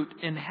fruit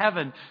in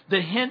heaven.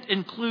 The hint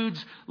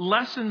includes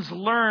lessons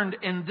learned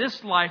in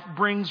this life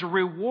brings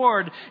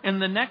reward in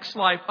the next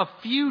life. A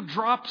few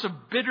drops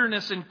of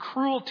bitterness and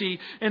cruelty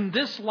in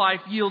this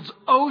life yields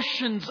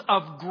oceans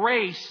of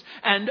grace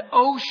and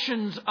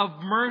oceans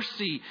of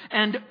mercy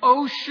and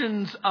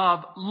oceans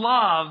of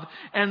love.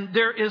 And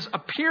there is a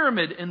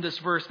pyramid in this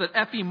verse that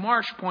F.E.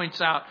 Marsh points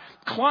out.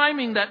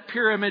 Climbing that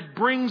pyramid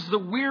brings the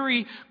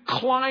weary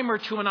climber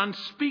to an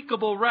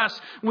unspeakable rest.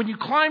 When you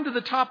climb to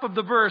the top of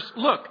the verse,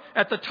 look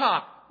at the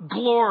top,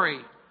 glory.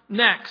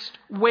 Next,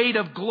 weight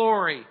of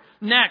glory.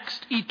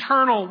 Next,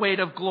 eternal weight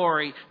of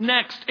glory.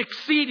 Next,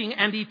 exceeding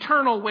and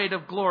eternal weight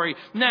of glory.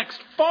 Next,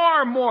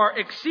 far more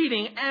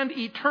exceeding and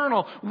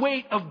eternal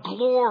weight of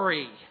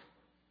glory.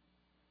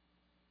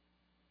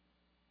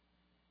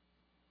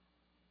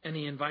 And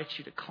he invites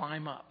you to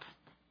climb up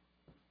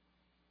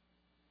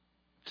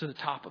to the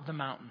top of the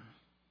mountain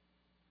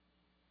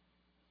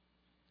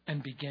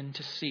and begin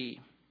to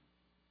see,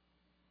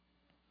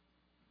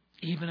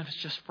 even if it's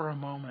just for a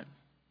moment,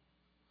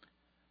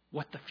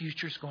 what the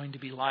future is going to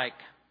be like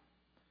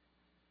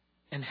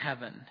in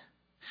heaven.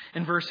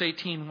 In verse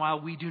 18, while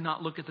we do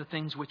not look at the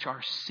things which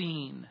are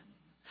seen,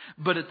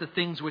 but at the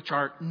things which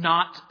are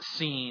not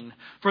seen.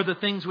 For the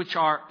things which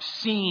are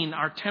seen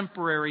are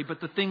temporary, but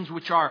the things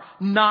which are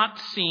not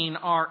seen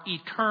are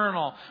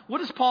eternal.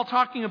 What is Paul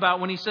talking about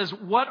when he says,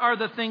 what are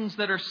the things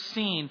that are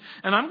seen?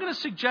 And I'm going to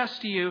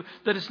suggest to you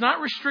that it's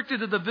not restricted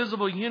to the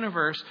visible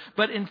universe,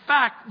 but in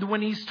fact,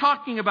 when he's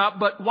talking about,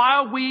 but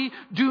while we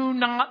do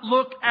not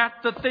look at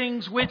the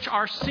things which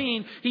are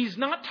seen, he's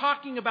not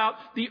talking about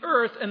the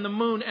earth and the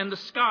moon and the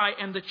sky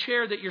and the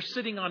chair that you're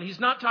sitting on. He's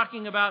not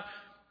talking about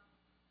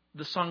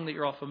the song that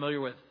you're all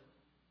familiar with.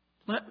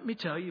 Let me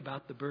tell you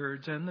about the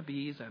birds and the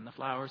bees and the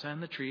flowers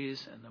and the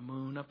trees and the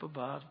moon up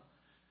above.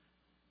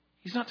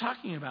 He's not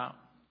talking about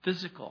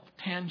physical,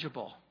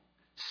 tangible,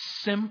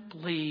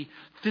 simply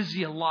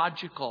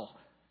physiological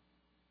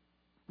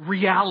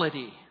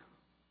reality.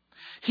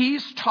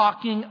 He's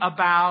talking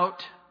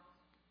about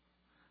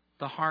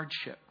the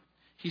hardship.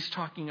 He's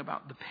talking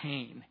about the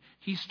pain.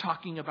 He's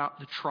talking about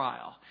the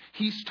trial.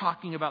 He's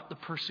talking about the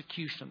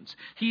persecutions.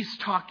 He's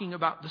talking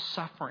about the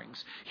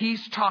sufferings.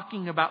 He's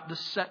talking about the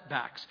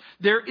setbacks.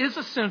 There is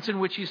a sense in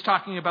which he's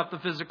talking about the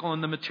physical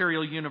and the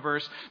material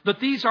universe, but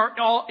these are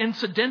all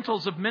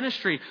incidentals of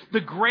ministry.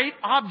 The great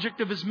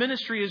object of his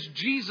ministry is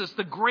Jesus.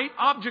 The great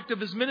object of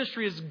his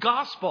ministry is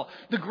gospel.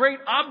 The great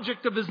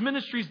object of his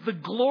ministry is the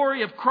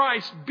glory of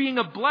Christ, being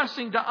a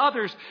blessing to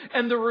others,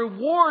 and the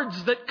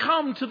rewards that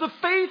come to the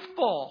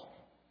faithful.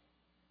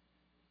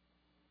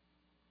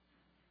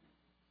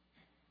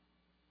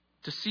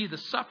 To see the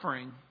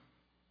suffering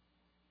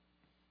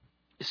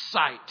is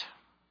sight.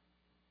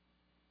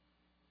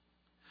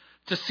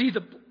 To see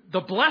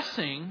the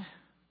blessing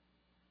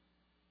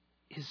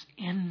is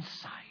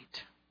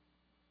insight.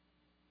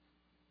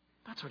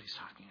 That's what he's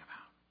talking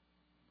about.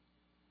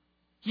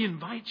 He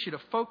invites you to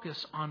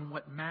focus on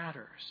what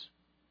matters.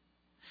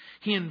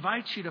 He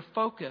invites you to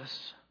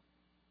focus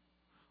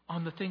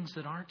on the things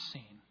that aren't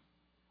seen.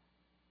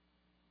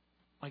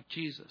 Like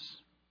Jesus.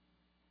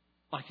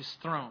 Like his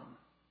throne.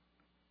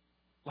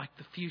 Like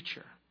the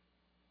future,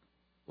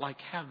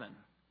 like heaven,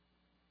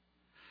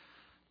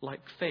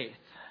 like faith,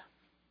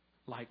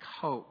 like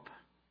hope,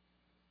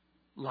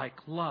 like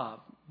love.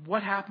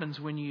 What happens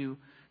when you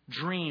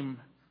dream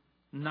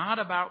not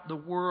about the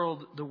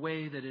world the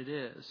way that it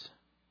is,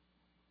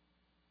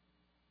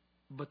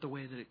 but the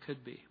way that it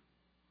could be?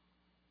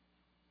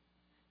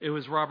 It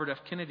was Robert F.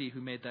 Kennedy who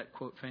made that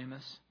quote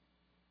famous.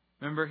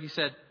 Remember, he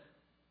said,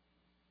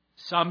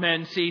 "Some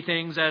men see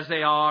things as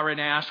they are and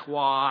ask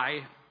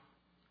why.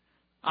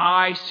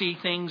 I see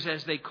things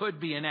as they could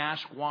be and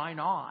ask, why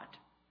not?"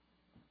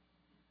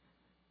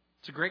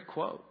 It's a great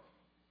quote.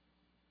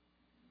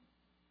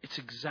 It's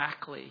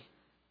exactly,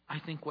 I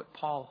think, what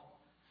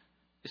Paul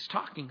is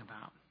talking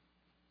about.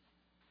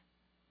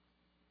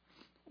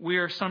 We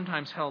are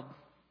sometimes held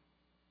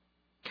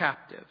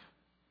captive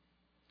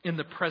in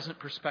the present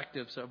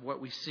perspectives of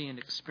what we see and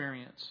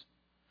experience.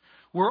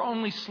 We're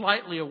only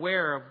slightly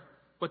aware of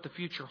what the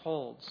future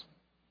holds.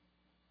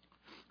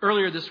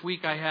 Earlier this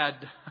week I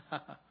had,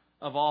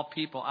 of all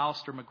people,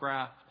 Alistair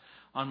McGrath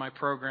on my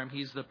program.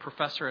 He's the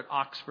professor at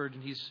Oxford,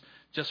 and he's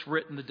just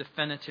written the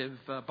definitive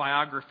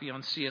biography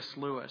on C.S.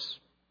 Lewis.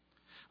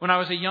 When I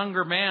was a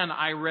younger man,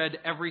 I read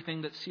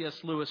everything that C.S.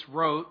 Lewis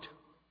wrote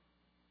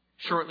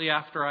shortly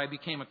after I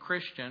became a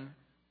Christian.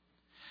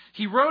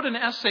 He wrote an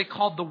essay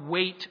called The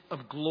Weight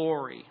of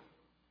Glory.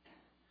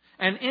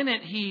 And in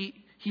it, he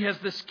has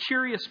this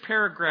curious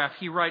paragraph.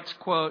 He writes,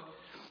 quote,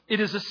 "It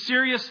is a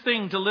serious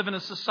thing to live in a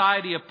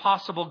society of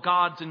possible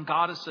gods and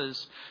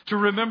goddesses, to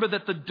remember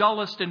that the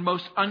dullest and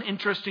most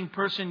uninteresting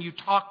person you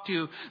talk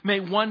to may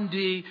one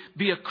day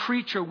be a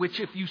creature which,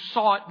 if you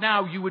saw it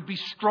now, you would be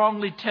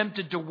strongly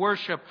tempted to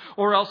worship,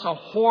 or else a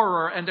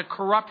horror and a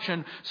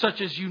corruption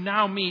such as you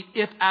now meet,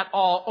 if at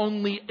all,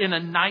 only in a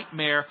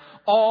nightmare.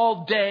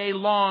 All day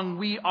long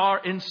we are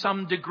in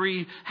some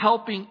degree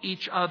helping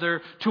each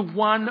other to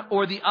one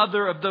or the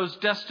other of those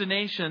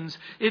destinations.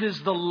 It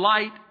is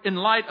in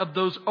light of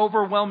those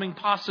overwhelming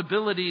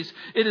possibilities,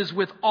 it is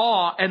with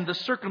awe and the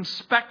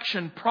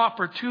circumspection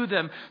proper to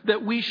them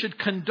that we should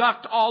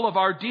conduct all of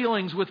our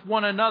dealings with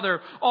one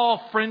another, all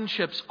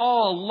friendships,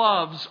 all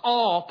loves,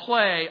 all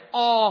play,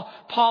 all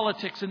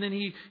politics." And then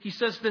he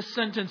says this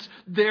sentence,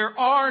 "There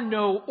are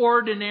no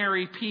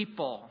ordinary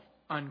people,"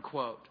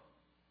 unquote.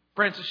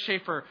 Francis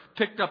Schaeffer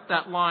picked up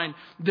that line,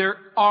 "There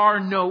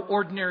are no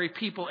ordinary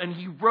people," and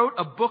he wrote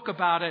a book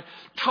about it,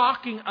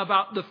 talking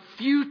about the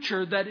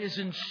future that is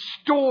in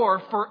store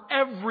for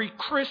every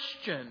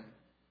Christian.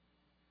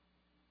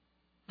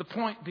 The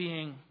point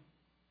being,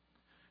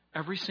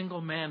 every single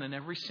man and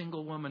every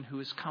single woman who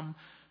has come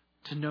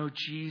to know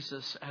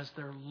Jesus as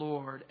their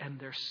Lord and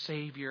their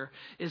Savior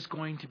is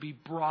going to be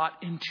brought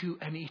into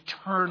an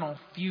eternal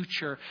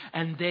future,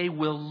 and they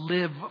will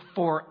live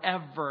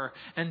forever.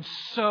 And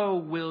so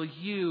will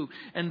you.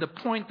 And the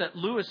point that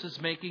Lewis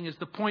is making is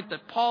the point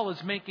that Paul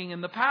is making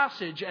in the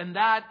passage, and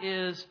that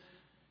is,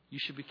 you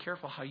should be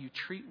careful how you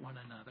treat one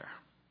another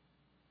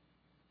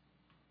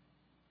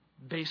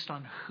based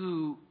on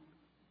who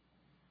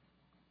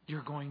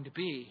you're going to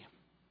be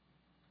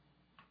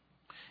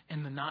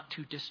in the not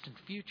too distant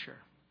future.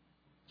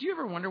 Do you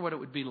ever wonder what it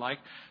would be like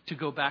to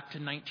go back to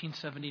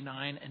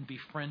 1979 and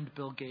befriend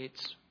Bill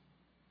Gates?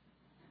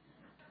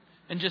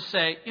 And just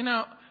say,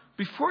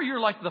 before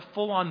you're like the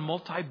full-on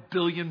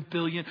multi-billion,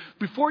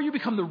 before you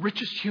become the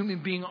richest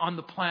human being on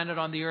the planet,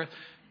 on the earth,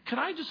 could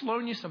I just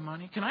loan you some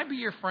money? Can I be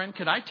your friend?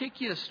 Could I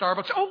take you to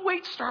Starbucks? Oh,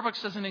 wait,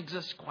 Starbucks doesn't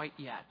exist quite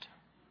yet.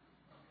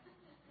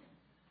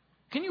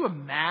 Can you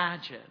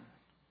imagine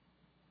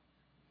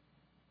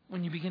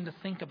when you begin to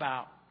think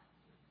about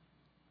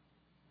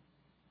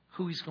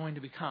who he's going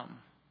to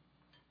become?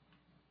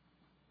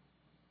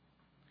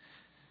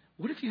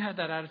 What if you had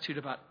that attitude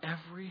about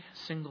every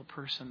single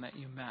person that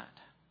you met?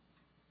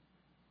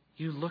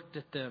 You looked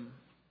at them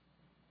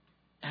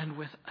and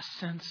with a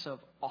sense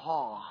of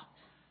awe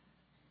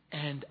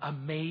and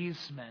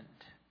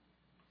amazement,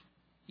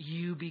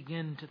 you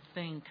begin to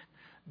think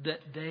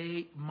that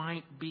they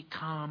might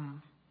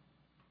become,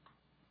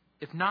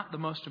 if not the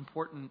most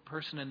important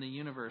person in the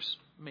universe,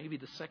 maybe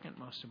the second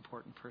most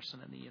important person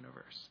in the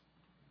universe.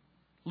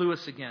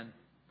 Lewis again,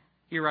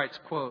 he writes,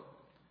 quote,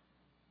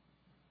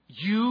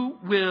 "You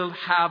will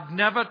have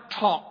never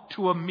talked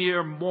to a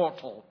mere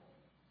mortal.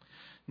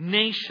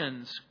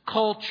 Nations,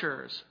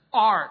 cultures,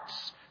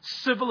 arts,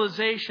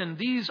 civilization,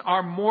 these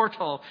are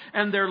mortal,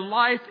 and their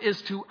life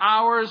is to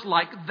ours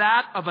like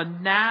that of a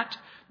gnat,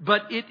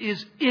 but it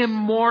is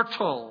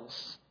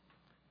immortals.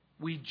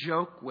 We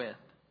joke with,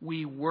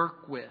 we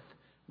work with,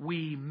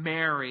 we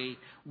marry,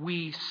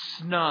 we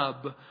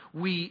snub,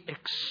 we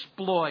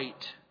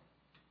exploit.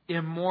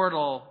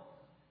 Immortal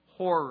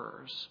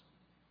horrors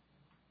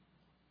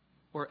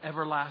or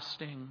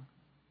everlasting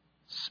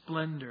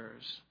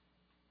splendors."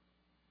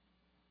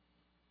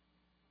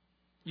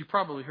 You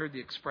probably heard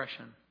the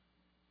expression,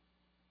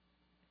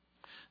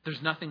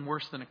 "There's nothing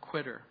worse than a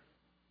quitter,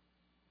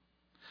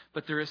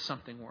 but there is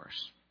something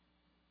worse."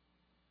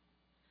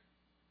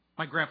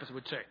 My grandpa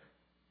would say,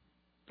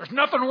 "There's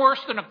nothing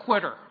worse than a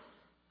quitter."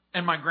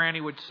 And my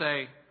granny would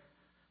say,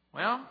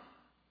 "Well,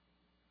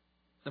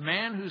 the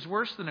man who's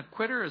worse than a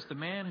quitter is the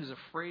man who's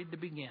afraid to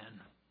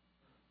begin."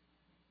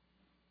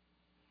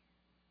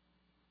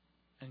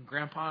 And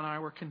Grandpa and I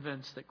were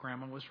convinced that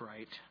Grandma was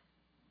right.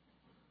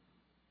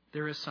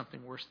 There is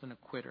something worse than a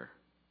quitter.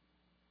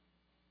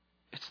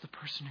 It's the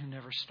person who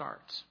never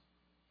starts.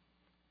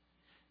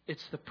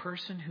 It's the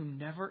person who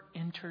never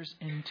enters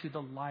into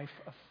the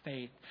life of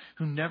faith,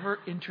 who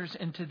never enters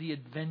into the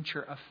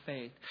adventure of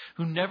faith,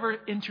 who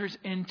never enters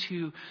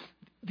into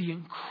the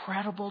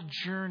incredible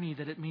journey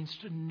that it means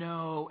to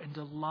know and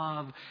to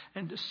love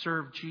and to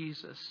serve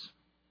Jesus.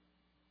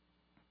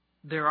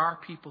 There are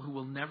people who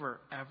will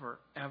never, ever,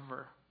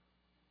 ever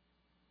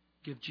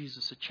give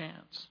Jesus a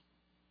chance.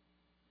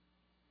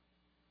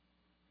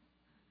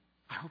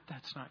 I hope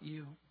that's not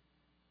you.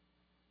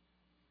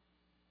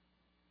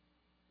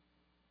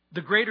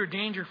 The greater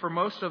danger for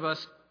most of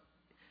us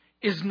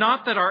is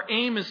not that our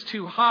aim is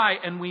too high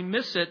and we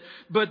miss it,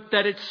 but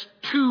that it's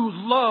too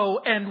low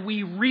and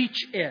we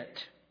reach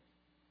it.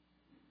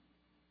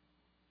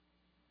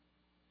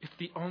 If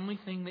the only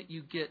thing that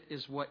you get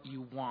is what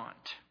you want,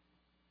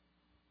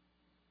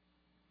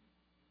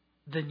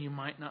 then you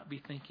might not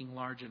be thinking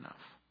large enough.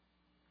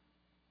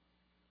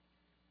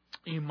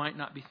 You might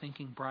not be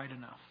thinking bright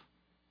enough.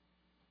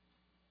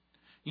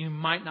 You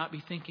might not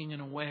be thinking in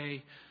a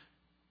way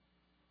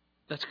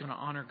that's going to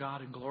honor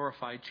God and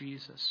glorify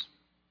Jesus.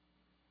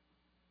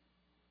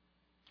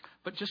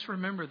 But just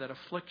remember that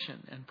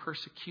affliction and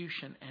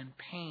persecution and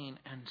pain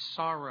and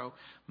sorrow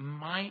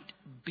might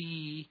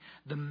be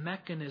the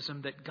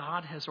mechanism that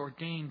God has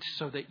ordained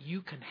so that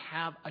you can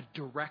have a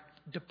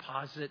direct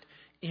deposit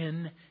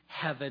in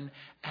heaven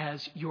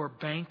as your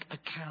bank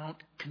account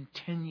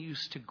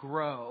continues to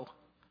grow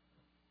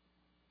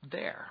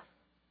there.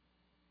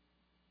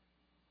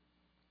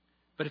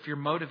 But if you're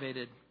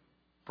motivated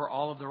for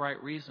all of the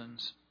right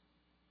reasons,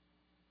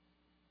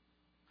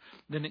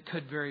 then it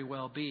could very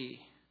well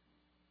be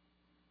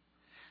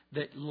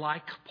that,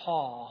 like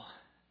Paul,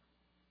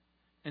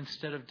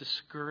 instead of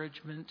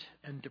discouragement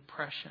and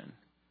depression,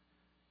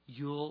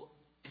 you'll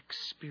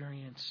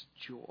experience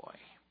joy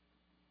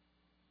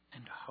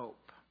and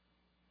hope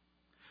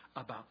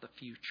about the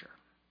future.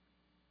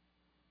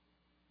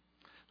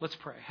 Let's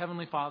pray.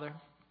 Heavenly Father,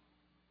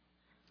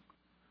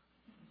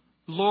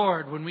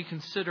 Lord, when we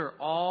consider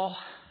all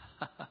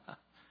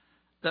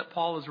that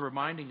Paul is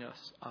reminding us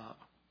of,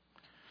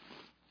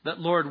 that,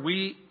 Lord,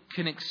 we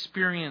can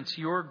experience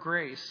your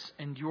grace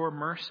and your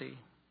mercy.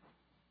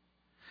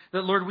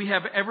 That, Lord, we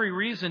have every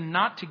reason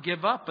not to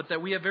give up, but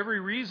that we have every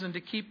reason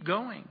to keep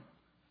going.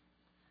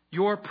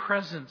 Your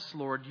presence,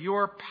 Lord,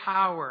 your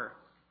power,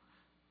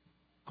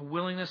 a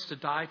willingness to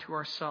die to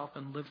ourselves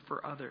and live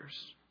for others.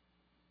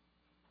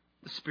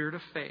 The spirit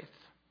of faith,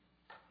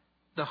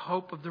 the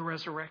hope of the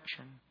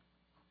resurrection,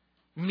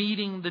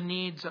 meeting the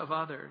needs of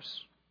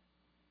others,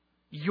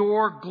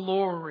 your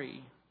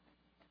glory.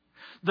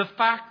 The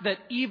fact that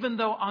even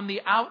though on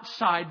the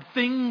outside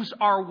things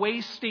are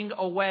wasting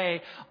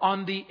away,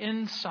 on the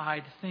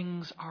inside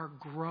things are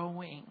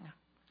growing,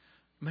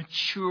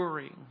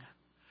 maturing,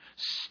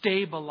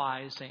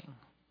 stabilizing.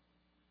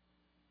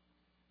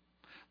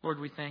 Lord,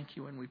 we thank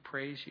you and we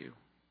praise you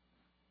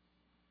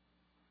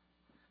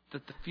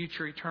that the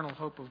future eternal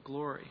hope of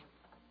glory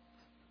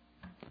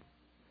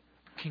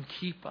can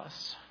keep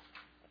us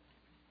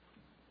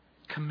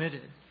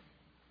committed.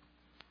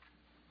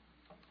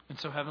 And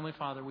so, Heavenly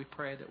Father, we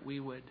pray that we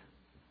would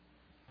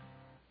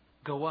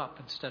go up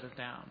instead of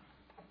down.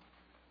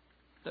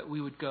 That we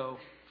would go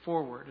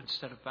forward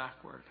instead of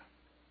backward.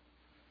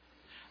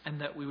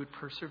 And that we would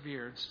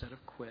persevere instead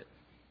of quit.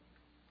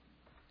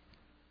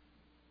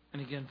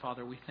 And again,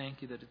 Father, we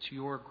thank you that it's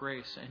your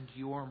grace and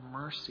your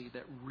mercy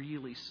that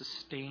really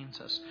sustains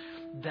us.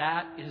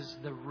 That is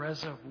the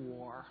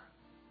reservoir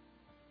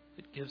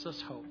that gives us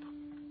hope.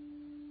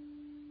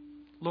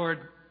 Lord,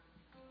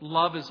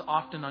 love is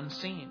often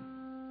unseen.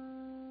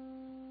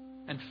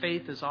 And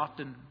faith is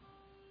often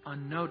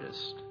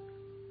unnoticed.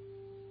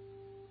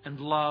 And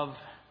love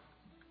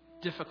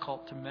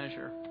difficult to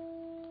measure.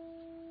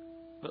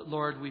 But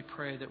Lord, we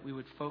pray that we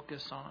would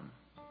focus on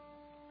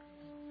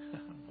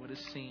what is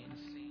seen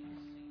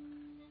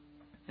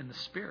in the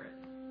Spirit.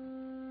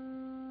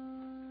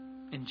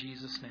 In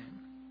Jesus' name.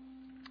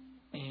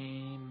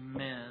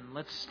 Amen.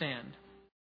 Let's stand.